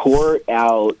rent the court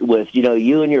out with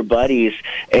you and your buddies,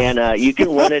 and you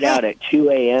can rent it out at 2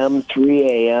 a.m., 3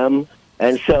 a.m.,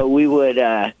 and so we would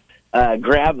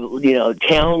grab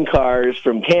town cars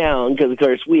from town, because of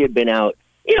course we had been out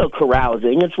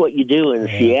carousing. It's what you do in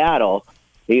Seattle.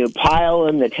 You pile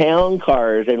in the town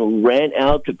cars and rent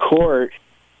out the court,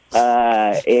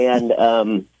 and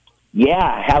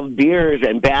have beers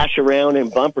and bash around in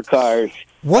bumper cars.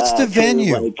 What's the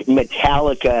venue? Like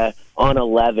Metallica on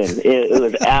 11. It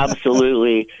was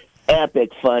absolutely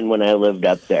epic fun when I lived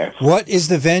up there. What is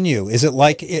the venue? Is it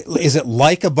like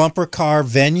a bumper car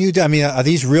venue? I mean, are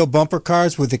these real bumper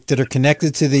cars that are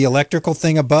connected to the electrical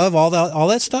thing above? All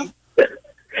that stuff?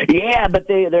 Yeah, but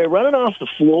they're running off the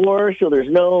floor, so there's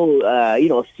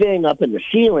no thing up in the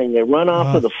ceiling. They run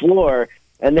off of the floor,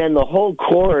 and then the whole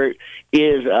court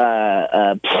is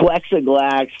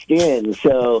plexiglassed in.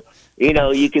 So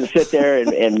you can sit there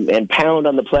and pound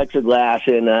on the plexiglass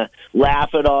and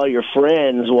laugh at all your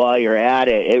friends while you're at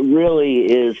it. It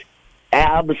really is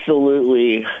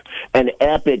absolutely an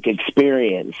epic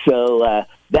experience. So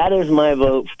that is my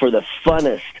vote for the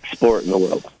funnest sport in the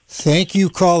world. Thank you,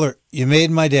 caller. You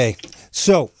made my day.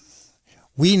 So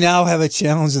we now have a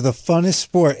challenge of the funnest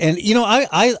sport. And,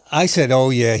 I said, oh,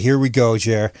 yeah, here we go,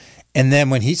 Jer. And then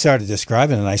when he started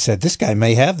describing it, I said, this guy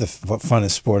may have the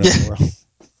funnest sport in the world.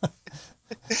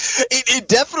 It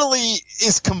definitely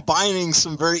is combining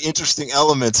some very interesting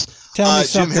elements. Tell me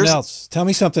something else. Tell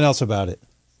me something else about it.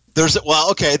 There's an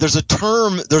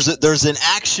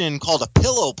action called a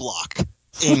pillow block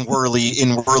in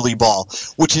whirly ball,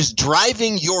 which is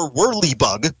driving your whirly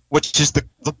bug, which is the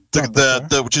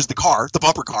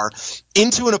bumper car,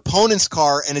 into an opponent's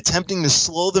car and attempting to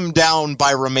slow them down by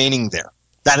remaining there.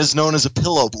 That is known as a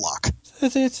pillow block.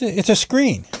 It's a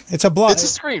screen. It's a block. It's a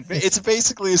screen. It's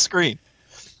basically a screen.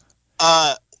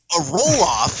 A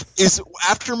roll-off is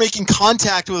after making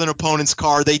contact with an opponent's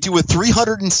car, they do a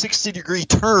 360-degree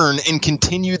turn and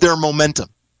continue their momentum.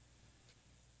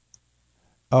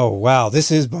 Oh wow,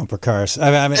 this is bumper cars.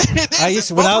 I mean,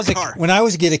 when I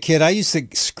was a kid, I used to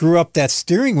screw up that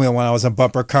steering wheel when I was a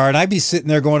bumper car, and I'd be sitting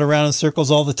there going around in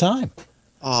circles all the time.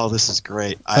 Oh, this is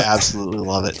great! I absolutely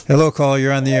love it. Hello, caller,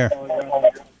 you're on the air.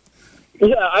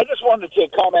 Yeah, I just wanted to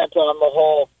comment on the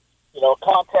whole,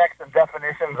 context and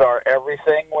definitions are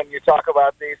everything when you talk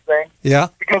about these things. Yeah.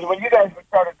 Because when you guys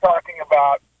started talking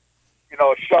about,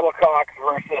 shuttlecocks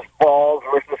versus balls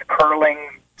versus curling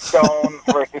stones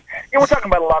versus, we're talking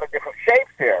about a lot of different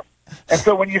shapes here. And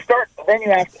so when you start, then you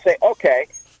have to say, okay,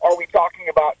 are we talking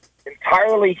about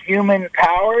entirely human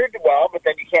powered? Well, but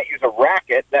then you can't use a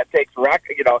racket. That takes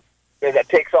that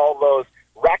takes all those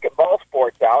racquetball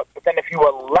sports out. But then if you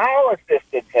allow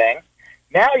assisted things,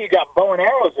 now you got bow and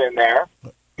arrows in there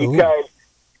because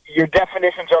your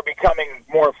definitions are becoming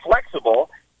more flexible.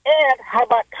 And how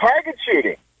about target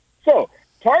shooting? So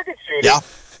target shooting,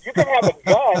 you can have a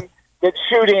gun that's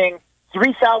shooting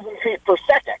 3,000 feet per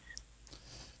second.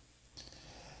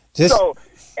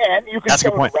 And you can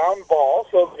shoot a round ball,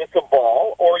 so it's a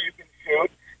ball, or you can shoot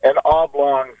an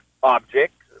oblong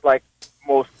object, like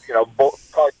most,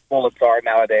 bullets are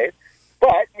nowadays.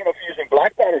 But, if you're using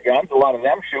black powder guns, a lot of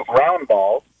them shoot round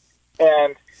balls.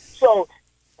 And so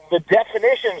the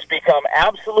definitions become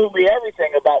absolutely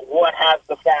everything about what has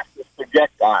the fastest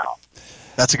projectile.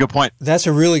 That's a good point. That's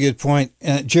a really good point.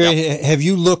 Jerry, have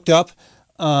you looked up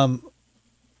I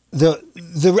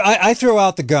throw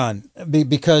out the gun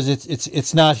because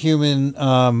it's not human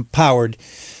powered.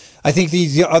 I think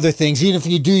these other things, even if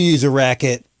you do use a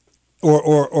racket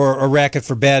or a racket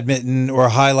for badminton or a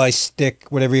highlight stick,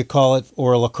 whatever you call it,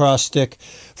 or a lacrosse stick,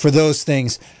 for those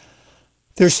things,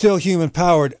 they're still human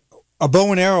powered. A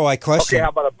bow and arrow, I question. Okay, how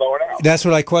about a bow and arrow? That's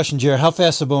what I question, Jerry. How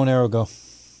fast does a bow and arrow go?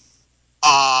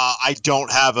 I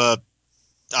don't have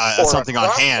something on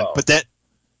hand, but that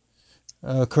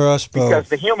crossbow. Because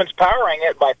the human's powering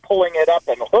it by pulling it up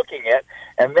and hooking it,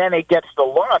 and then it gets to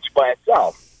launch by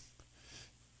itself.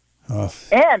 Oh.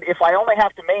 And if I only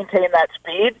have to maintain that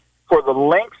speed for the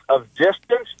length of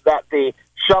distance that the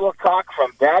shuttlecock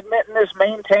from badminton is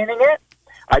maintaining it,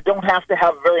 I don't have to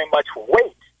have very much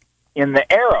weight in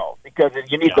the arrow, because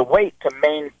you need the weight to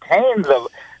maintain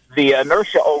the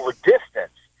inertia over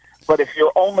distance. But if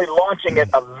you're only launching it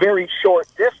a very short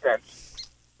distance,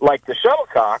 like the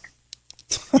shuttlecock,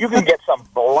 you can get some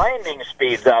blinding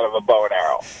speeds out of a bow and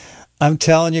arrow. I'm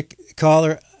telling you,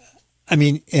 caller,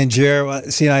 and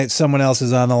Jerry, someone else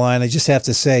is on the line. I just have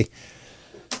to say,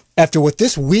 after what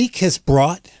this week has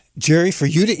brought, Jerry, for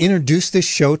you to introduce this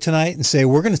show tonight and say,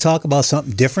 we're going to talk about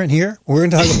something different here. We're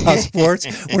going to talk about sports.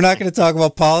 We're not going to talk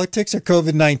about politics or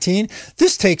COVID-19.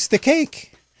 This takes the cake.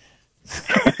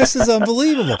 This is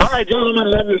unbelievable. All right, gentlemen,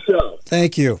 love your show.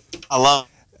 Thank you. I love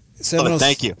it.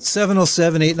 Thank you.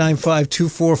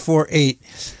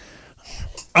 707-895-2448.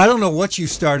 I don't know what you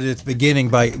started at the beginning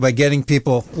by getting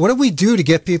people. What do we do to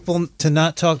get people to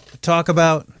not talk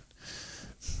about?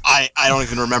 I don't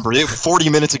even remember. 40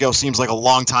 minutes ago seems like a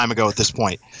long time ago at this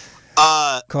point.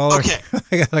 Caller, okay.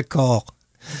 I got a call.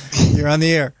 You're on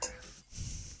the air.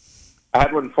 I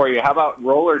had one for you. How about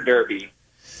roller derby?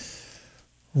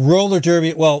 Roller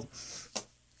derby, well,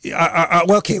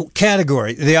 okay,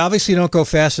 category. They obviously don't go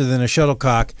faster than a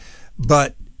shuttlecock,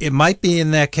 but it might be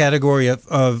in that category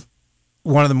of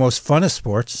one of the most funnest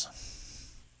sports.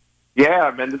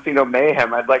 Yeah, Mendocino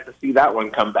Mayhem. I'd like to see that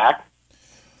one come back.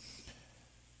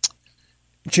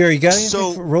 Jerry, you got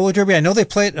anything for roller derby? I know they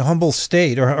play it at Humboldt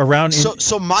State or around.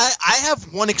 I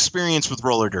have one experience with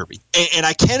roller derby, and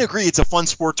I can agree it's a fun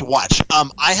sport to watch.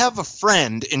 I have a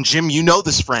friend, and Jim, you know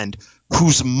this friend,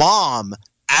 whose mom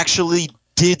actually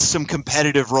did some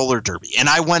competitive roller derby, and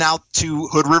I went out to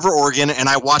Hood River, Oregon, and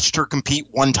I watched her compete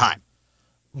one time.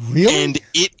 Really? And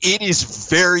it is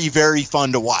very, very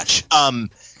fun to watch.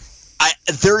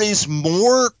 There is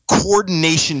more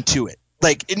coordination to it.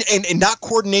 Like, and not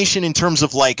coordination in terms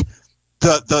of like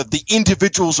the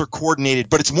individuals are coordinated,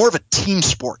 but it's more of a team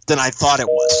sport than I thought it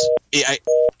was.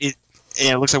 And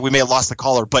it looks like we may have lost the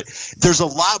caller, but there's a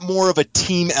lot more of a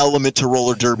team element to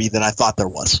roller derby than I thought there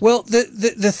was. Well,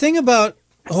 the thing about,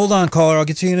 hold on, caller, I'll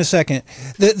get to you in a second.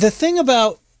 The thing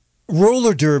about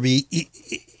roller derby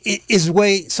is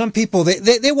way some people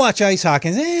they watch ice hockey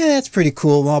and that's pretty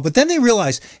cool and all, but then they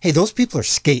realize, hey, those people are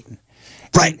skating.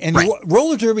 Right, and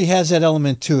roller derby has that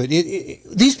element to it.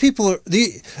 These people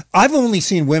I've only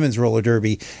seen women's roller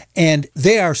derby, and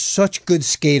they are such good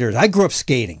skaters. I grew up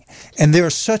skating, and they're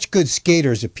such good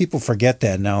skaters that people forget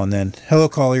that now and then. Hello,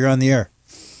 caller, you're on the air.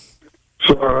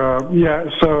 So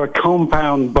a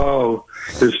compound bow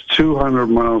is 200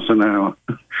 miles an hour.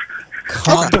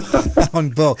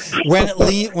 Compound bow. When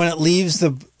it leaves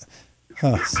the.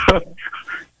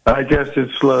 I guess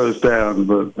it slows down,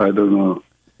 but I don't know.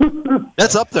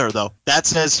 That's up there, though. Maybe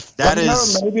that's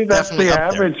the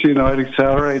average. It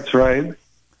accelerates, right? And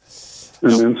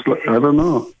then I don't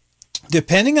know.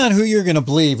 Depending on who you're going to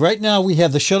believe. Right now, we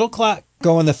have the shuttlecock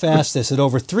going the fastest at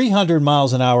over 300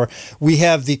 miles an hour. We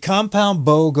have the compound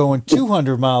bow going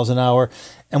 200 miles an hour,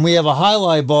 and we have a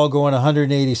highlight ball going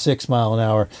 186 mile an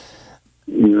hour.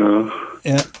 Yeah.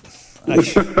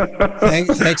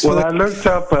 Thanks. Well, I looked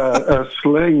up a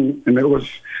sling, and it was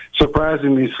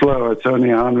surprisingly slow. It's only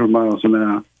 100 miles an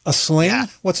hour. A sling? Yeah.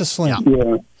 What's a sling?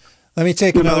 Yeah. Let me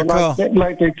take another call.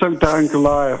 Like they took down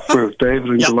Goliath with David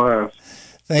and Goliath.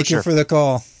 Thank you for the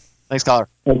call. Thanks, caller.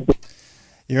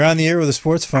 You're on the air with a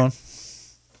sports phone.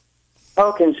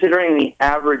 Oh, considering the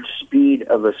average speed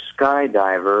of a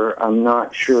skydiver, I'm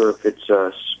not sure if it's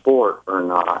a sport or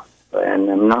not, and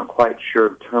I'm not quite sure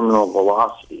of terminal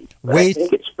velocity. But I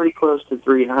think it's pretty close to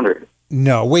 300.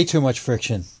 No, way too much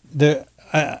friction.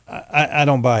 I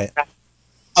don't buy it.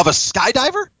 Of a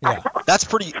skydiver? Yeah. That's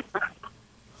pretty...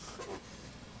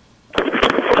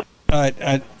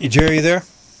 Jerry, you there?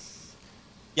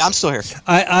 Yeah, I'm still here.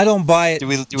 I don't buy it. Do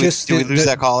we lose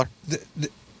that caller?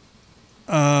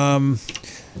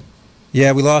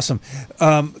 Yeah, we lost him.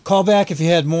 Call back if you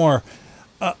had more.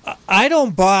 I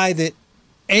don't buy that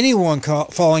anyone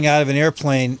falling out of an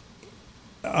airplane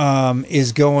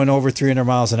is going over 300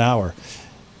 miles an hour.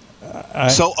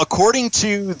 So according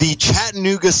to the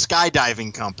Chattanooga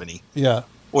Skydiving Company, yeah,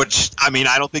 which I mean,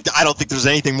 I don't think there's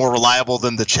anything more reliable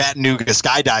than the Chattanooga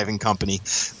Skydiving Company.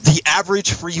 The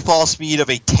average free fall speed of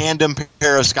a tandem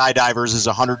pair of skydivers is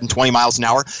 120 miles an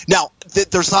hour. Now,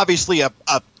 there's obviously a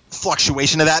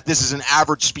fluctuation of that. This is an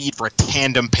average speed for a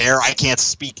tandem pair. I can't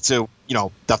speak to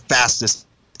the fastest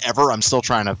ever. I'm still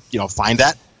trying to find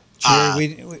that.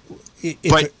 Jerry,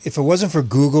 if it wasn't for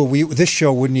Google, this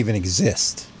show wouldn't even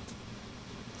exist.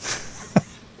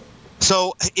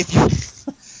 So if you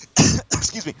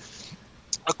excuse me,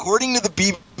 according to the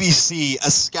BBC, a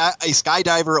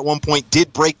skydiver at one point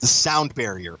did break the sound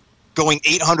barrier, going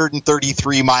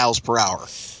 833 miles per hour.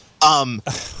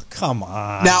 Come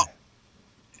on. Now,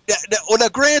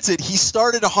 granted, he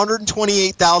started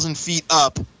 128,000 feet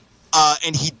up,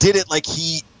 and he did it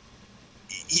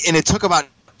and it took about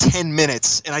 10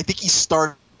 minutes, and I think he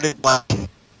started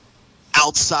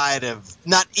outside of,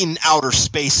 not in outer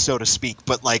space, so to speak,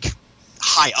 but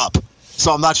high up.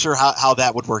 So I'm not sure how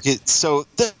that would work. There's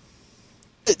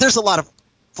a lot of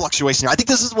fluctuation here. I think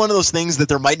this is one of those things that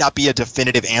there might not be a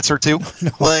definitive answer to.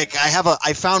 No.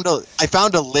 I found a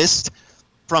list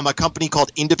from a company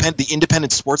called the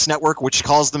Independent Sports Network, which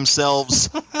calls themselves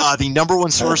the number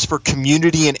one source for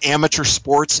community and amateur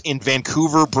sports in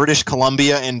Vancouver, British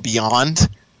Columbia, and beyond.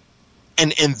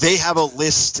 And they have a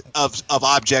list of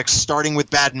objects starting with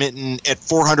badminton at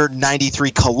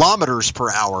 493 kilometers per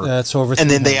hour. That's over. And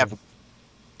then they have,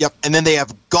 and then they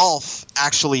have golf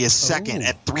actually is second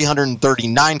at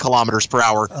 339 kilometers per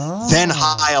hour. Then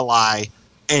high-a-lie,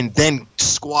 and then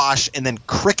squash, and then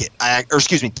cricket.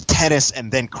 Tennis,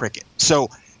 and then cricket. So,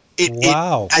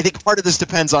 I think part of this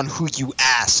depends on who you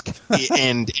ask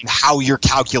and how you're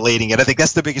calculating it. I think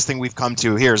that's the biggest thing we've come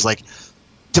to here is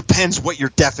depends what your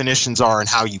definitions are and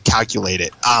how you calculate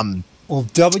it. Well,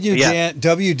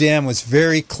 WDAM was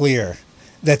very clear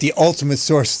that the ultimate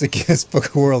source is the Guinness Book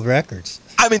of World Records.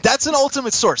 I mean, that's an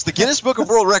ultimate source. The Guinness Book of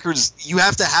World Records, you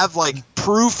have to have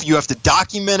proof, you have to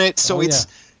document it, so it's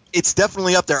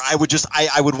definitely up there. I would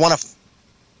want to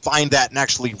find that and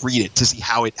actually read it to see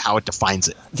how it defines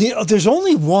it. There's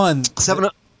only one.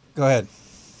 Go ahead.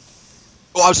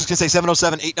 Well, I was just going to say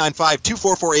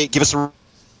 707-895-2448. Give us a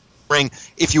ring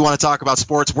if you want to talk about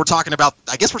sports. We're talking about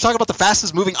the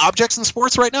fastest moving objects in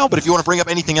sports right now, but if you want to bring up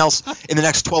anything else in the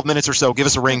next 12 minutes or so, give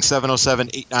us a ring,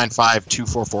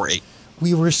 707-895-2448.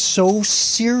 We were so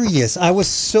serious. I was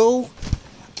so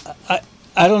I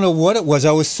don't know what it was.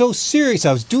 I was so serious.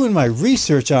 I was doing my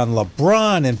research on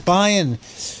LeBron and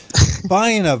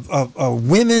buying a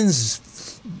women's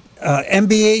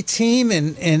NBA team,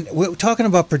 and we're talking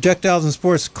about projectiles in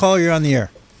sports. Caller, you're on the air.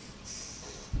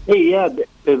 Hey,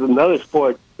 there's another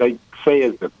sport they say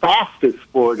is the fastest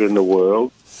sport in the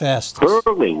world. Fastest.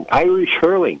 Hurling, Irish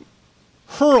hurling.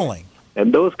 Hurling.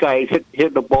 And those guys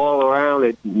hit the ball around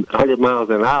at 100 miles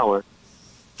an hour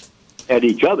at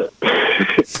each other.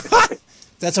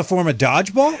 That's a form of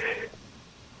dodgeball?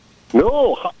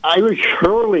 No, Irish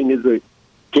hurling is the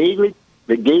Gaelic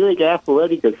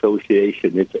Athletic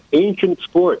Association. It's an ancient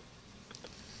sport.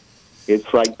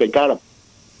 It's like they got a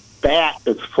bat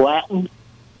that's flattened,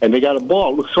 and they got a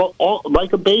ball,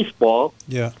 like a baseball.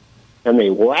 Yeah. And they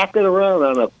whack it around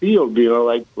on a field,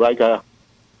 like a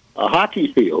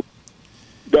hockey field.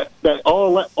 There's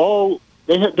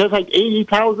like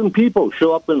 80,000 people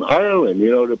show up in Ireland,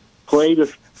 to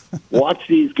watch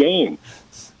these games.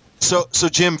 So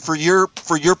Jim, for your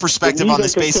perspective on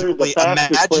this, basically,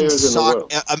 imagine soccer.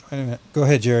 Go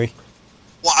ahead, Jerry.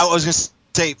 Well, I was going to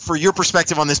say, for your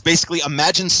perspective on this, basically,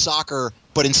 imagine soccer,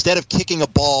 but instead of kicking a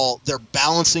ball, they're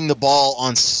balancing the ball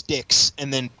on sticks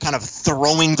and then kind of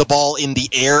throwing the ball in the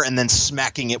air and then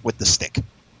smacking it with the stick.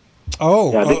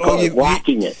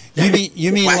 Whacking it. You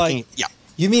mean whacking,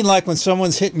 You mean like when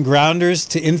someone's hitting grounders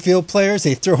to infield players,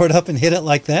 they throw it up and hit it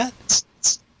like that?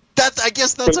 I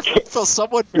guess that's a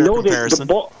somewhat fair comparison.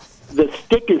 The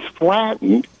stick is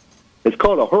flattened. It's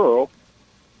called a hurl,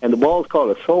 and the ball is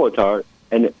called a solitar,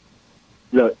 and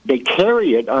they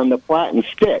carry it on the flattened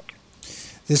stick.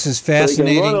 This is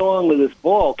fascinating. So they can run along with this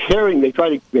ball carrying. They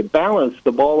try to balance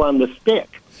the ball on the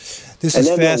stick.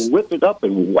 Then they whip it up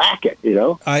and whack it.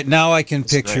 Now I can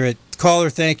picture it.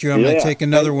 Caller, thank you. I'm going to take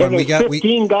another one. We got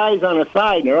 15 guys on the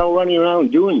side, and they're all running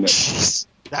around doing this.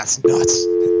 That's nuts.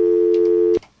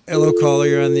 Hello, caller.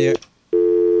 You're on the air.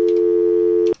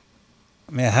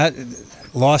 Man,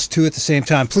 lost two at the same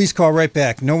time. Please call right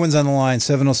back. No one's on the line.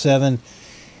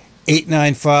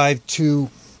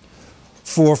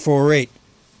 707-895-2448.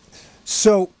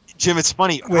 So, Jim, it's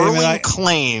funny. Hurling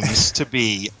claims to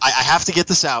be. I have to get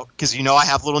this out because I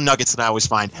have little nuggets that I always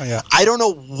find. Oh, yeah. I don't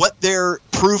know what their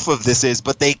proof of this is,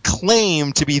 but they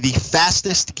claim to be the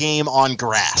fastest game on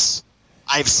grass.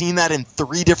 I've seen that in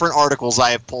 3 different articles I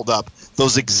have pulled up.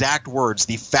 Those exact words,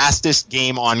 the fastest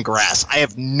game on grass. I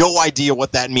have no idea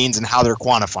what that means and how they're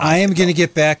quantifying. I am going to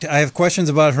get back to. I have questions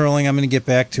about hurling. I'm going to get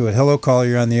back to it. Hello, caller.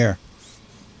 You're on the air.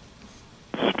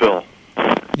 Bill.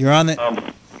 You're on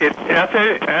the.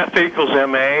 F equals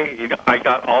MA. I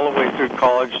got all the way through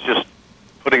college just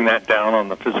putting that down on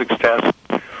the physics test.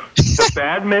 The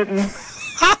badminton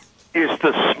is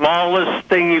the smallest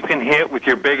thing you can hit with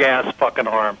your big ass fucking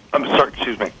arm. I'm sorry,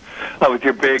 excuse me, with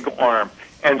your big arm.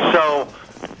 And so,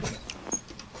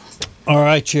 all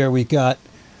right, Chair. We got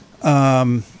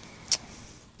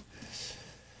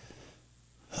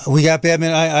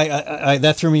badminton. I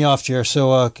that threw me off, Chair.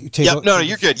 So take. Yep. No,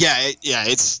 you're good. Yeah.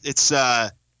 It's.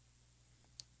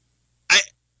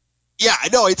 I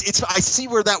know it's. I see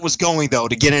where that was going though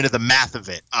to get into the math of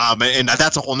it. And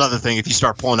that's a whole nother thing if you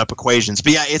start pulling up equations.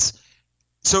 But yeah, it's.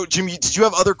 So, Jim, did you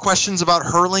have other questions about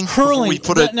hurling? Hurling.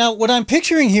 Now, what I'm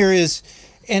picturing here is.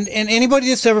 And anybody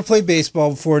that's ever played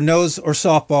baseball before knows, or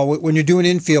softball, when you're doing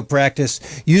infield practice,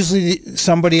 usually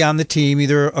somebody on the team,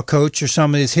 either a coach or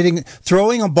somebody, is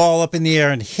throwing a ball up in the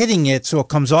air and hitting it so it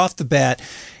comes off the bat,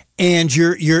 and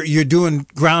you're doing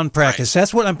ground practice. Right.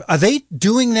 That's what are they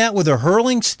doing that with a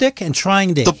hurling stick and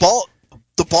trying to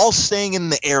the ball's staying in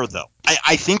the air though.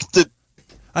 I think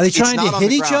are they trying to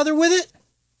hit each other with it?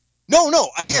 No.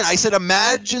 Again, I said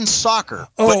imagine soccer,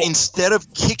 but instead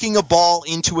of kicking a ball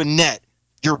into a net,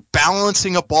 you're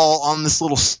balancing a ball on this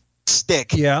little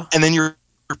stick, and then you're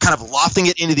kind of lofting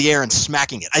it into the air and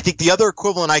smacking it. I think the other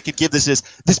equivalent I could give this is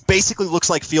this basically looks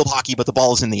like field hockey, but the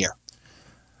ball is in the air.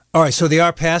 All right, so they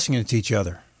are passing it to each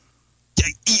other.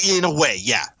 In a way,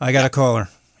 yeah. I got a caller.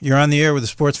 You're on the air with a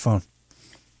sports phone.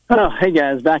 Oh, hey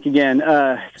guys, back again.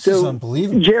 This is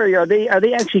unbelievable. Jerry, are they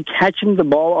actually catching the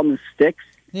ball on the sticks,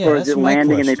 or is it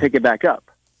landing and they pick it back up?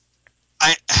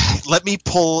 Let me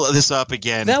pull this up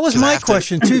again. That was my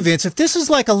question too, Vince. If this is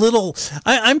like a little,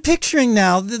 I'm picturing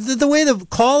now the way the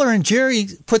caller and Jerry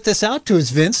put this out to us,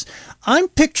 Vince. I'm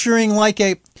picturing like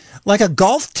a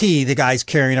golf tee the guy's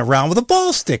carrying around with a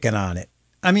ball sticking on it.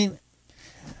 I mean,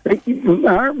 I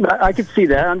could see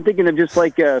that. I'm thinking of just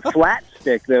like a flat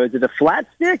stick, though. Is it a flat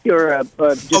stick or a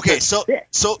stick?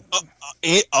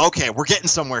 Okay, we're getting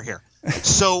somewhere here.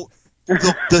 So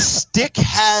the stick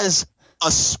has a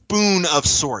spoon of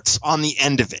sorts on the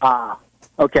end of it.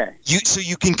 Okay. So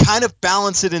you can kind of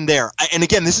balance it in there. And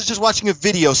again, this is just watching a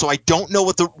video, so I don't know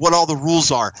what all the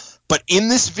rules are. But in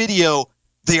this video,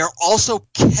 they are also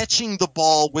catching the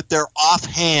ball with their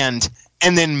offhand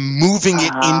and then moving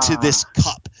it into this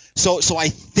cup. So I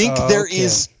think there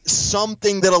is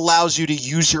something that allows you to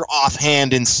use your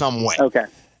offhand in some way. Okay.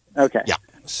 Yeah.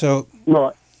 So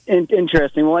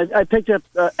interesting. Well, I picked up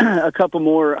a couple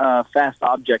more fast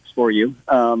objects for you.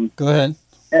 Go ahead.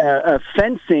 A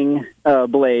fencing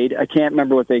blade, I can't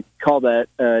remember what they call that,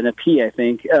 an AP, I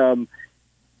think, can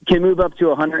move up to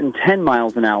 110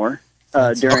 miles an hour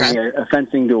during a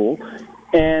fencing duel.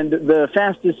 And the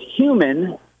fastest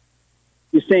human,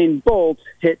 Usain Bolt,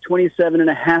 hit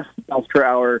 27.5 miles per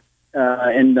hour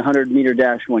in the 100-meter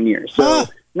dash 1 year. So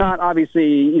not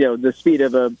obviously, the speed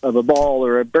of a ball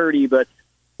or a birdie, but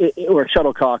or a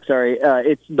shuttlecock, sorry.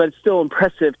 But it's still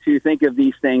impressive to think of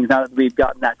these things now that we've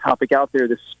gotten that topic out there,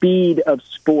 the speed of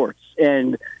sports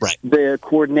and the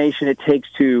coordination it takes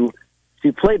to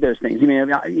play those things. I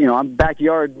mean, I'm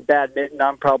backyard badminton.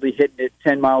 I'm probably hitting it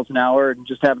 10 miles an hour and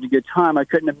just having a good time. I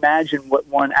couldn't imagine what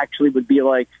one actually would be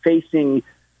like facing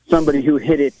somebody who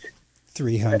hit it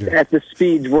 300 at the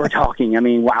speeds we're talking. I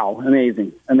mean, wow,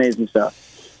 amazing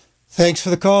stuff. Thanks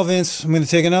for the call, Vince. I'm going to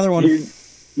take another one.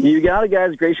 You got it,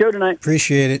 guys. Great show tonight.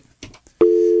 Appreciate it.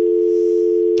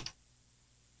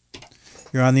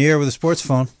 You're on the air with a sports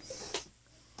phone.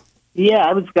 Yeah,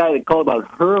 I was the guy that called about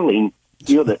hurling.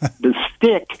 The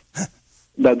stick,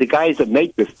 the guys that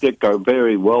make the stick are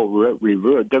very well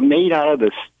revered. They're made out of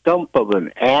the stump of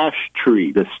an ash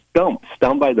tree, the stumps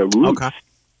down by the roots. Okay.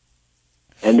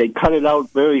 And they cut it out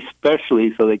very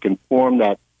specially so they can form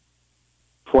that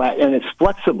flat, and it's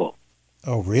flexible.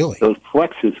 Oh, really? So it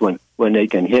flexes when they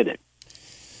can hit it.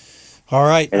 All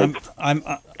right. And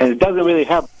it doesn't really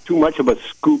have too much of a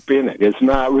scoop in it. It's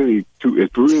not really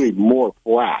it's really more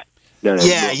flat.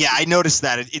 Yeah, I noticed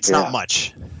that. It's not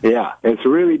much. Yeah, it's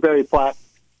really very flat.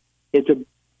 It's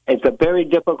a very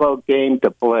difficult game to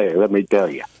play, let me tell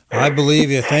you. I believe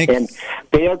you. Thank you. And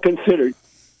they are considered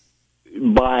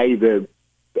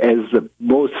as the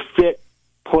most fit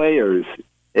players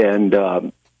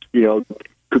and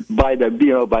by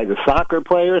the soccer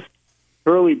players.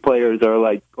 Curling players are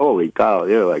like, holy cow!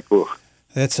 They're like, oh.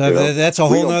 That's a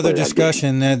whole other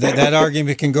discussion. That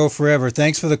argument can go forever.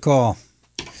 Thanks for the call.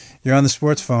 You're on the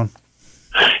sports phone.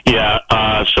 Yeah.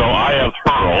 So I have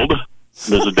hurled.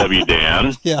 This is W.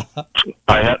 Dan. Yeah.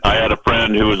 I had a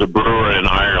friend who was a brewer in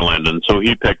Ireland, and so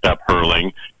he picked up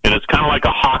hurling, and it's kind of like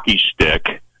a hockey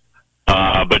stick,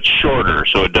 but shorter,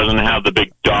 so it doesn't have the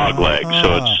big dog legs.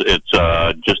 So it's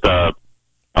just a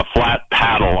flat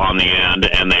paddle on the end,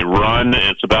 and they run.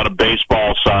 It's about a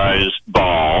baseball-sized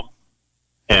ball,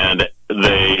 and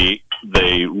they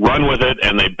run with it,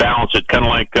 and they bounce it, kind of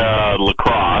like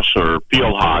lacrosse or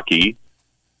field hockey,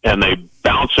 and they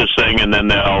bounce this thing, and then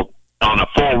they'll, on a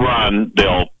full run,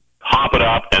 they'll hop it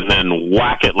up and then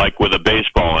whack it like with a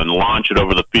baseball and launch it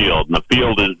over the field. And the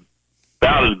field is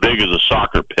about as big as a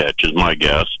soccer pitch, is my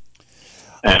guess.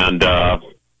 And they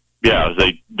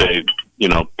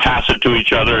pass it to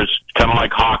each other. It's kind of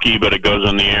like hockey, but it goes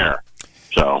in the air.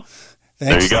 So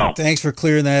there you go. Thanks for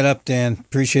clearing that up, Dan.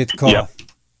 Appreciate the call. Yep.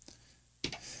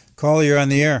 Caller, you're on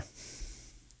the air.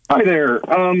 Hi there.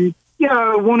 I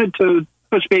wanted to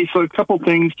touch base on a couple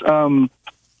things.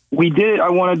 I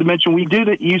wanted to mention we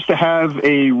used to have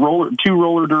two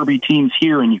roller derby teams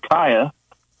here in Ukiah,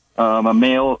 a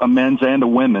men's and a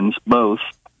women's, both.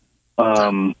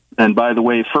 And by the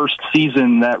way, first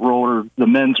season the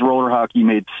men's roller hockey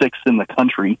made 6th in the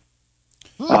country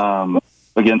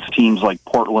against teams like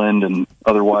Portland and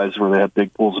otherwise where they had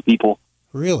big pools of people.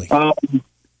 Really?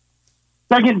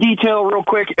 Second detail, real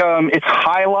quick. It's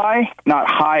high-lie, not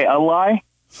high-a-lie,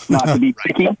 not to be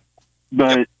picky,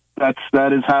 but that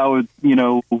is how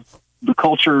the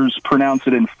cultures pronounce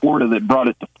it in Florida that brought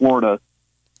it to Florida,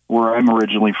 where I'm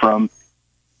originally from.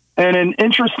 And an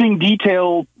interesting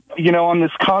detail, on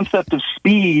this concept of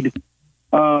speed,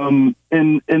 in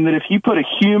that if you put a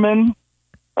human,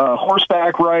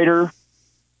 horseback rider,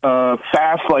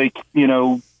 fast like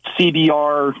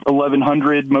CBR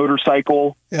 1100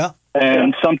 motorcycle,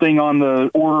 and something on the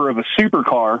order of a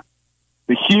supercar,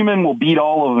 the human will beat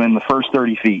all of them in the first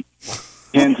 30 feet.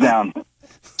 Hands down.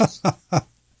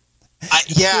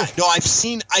 I've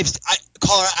seen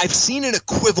an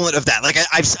equivalent of that. Like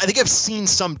I think I've seen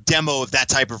some demo of that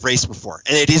type of race before,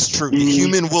 and it is true. The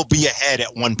human will be ahead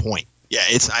at one point. Yeah,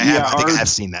 I think I have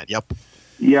seen that. Yep.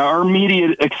 Yeah, our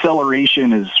immediate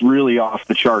acceleration is really off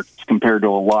the charts compared to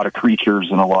a lot of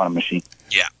creatures and a lot of machines.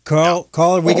 Yeah.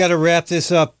 Caller, we got to wrap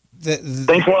this up.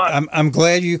 Thanks a lot. I'm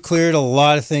glad you cleared a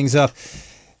lot of things up.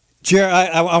 Jared,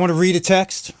 I want to read a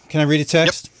text. Can I read a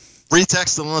text? Yep. Read a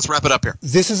text and let's wrap it up here.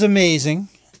 This is amazing.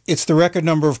 It's the record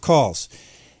number of calls.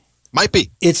 Might be.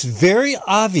 It's very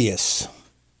obvious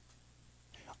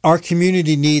our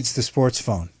community needs the sports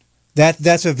phone.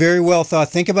 That's a very well thought.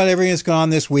 Think about everything that's gone on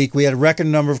this week. We had a record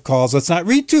number of calls. Let's not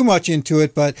read too much into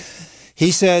it, but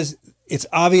he says it's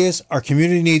obvious our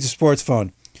community needs a sports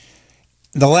phone.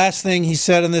 The last thing he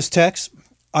said in this text,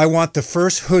 I want the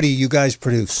first hoodie you guys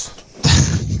produce.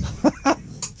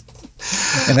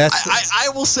 And I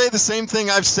will say the same thing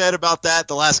I've said about that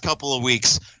the last couple of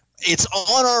weeks. It's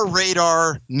on our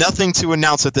radar, nothing to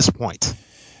announce at this point.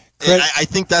 I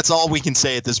think that's all we can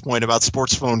say at this point about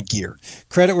sports phone gear.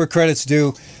 Credit where credit's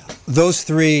due. Those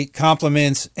three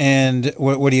compliments and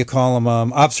what do you call them?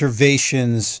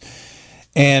 Observations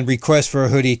and requests for a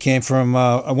hoodie came from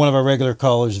one of our regular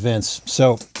callers, Vince.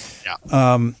 So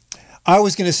I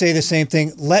was going to say the same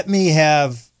thing. Let me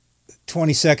have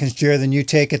 20 seconds, Jared, then you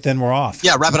take it, then we're off.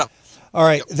 Yeah, wrap it up. All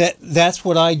right, that's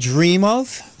what I dream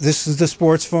of. This is the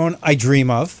sports phone I dream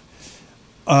of.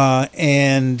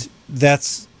 And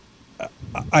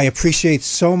I appreciate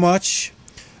so much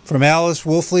from Alice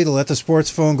Wolfley to let the sports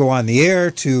phone go on the air,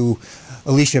 to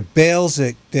Alicia Bales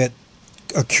that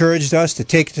encouraged us to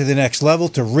take it to the next level,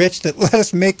 to Rich that let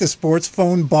us make the sports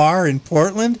phone bar in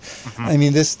Portland. Mm-hmm. I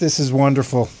mean, this is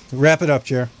wonderful. Wrap it up,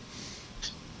 Jer.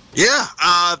 Yeah,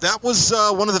 that was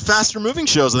one of the faster moving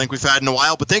shows I think we've had in a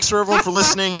while. But thanks for everyone for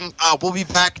listening. We'll be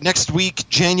back next week,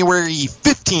 January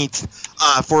 15th,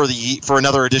 for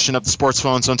another edition of the Sports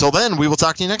Phone. So until then, we will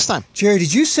talk to you next time. Jerry,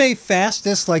 did you say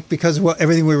fastest because of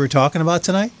everything we were talking about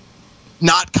tonight?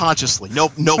 Not consciously. No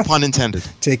pun intended.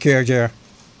 Take care, Jerry.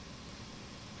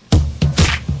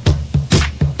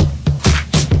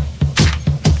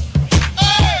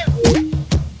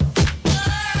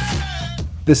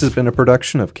 This has been a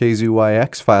production of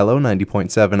KZYX Philo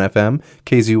 90.7 FM,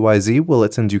 KZYZ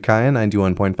Willits and Ukiah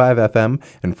 91.5 FM,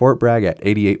 and Fort Bragg at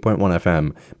 88.1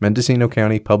 FM, Mendocino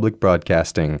County Public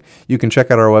Broadcasting. You can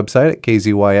check out our website at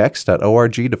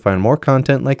kzyx.org to find more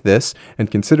content like this, and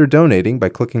consider donating by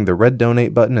clicking the red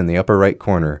donate button in the upper right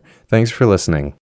corner. Thanks for listening.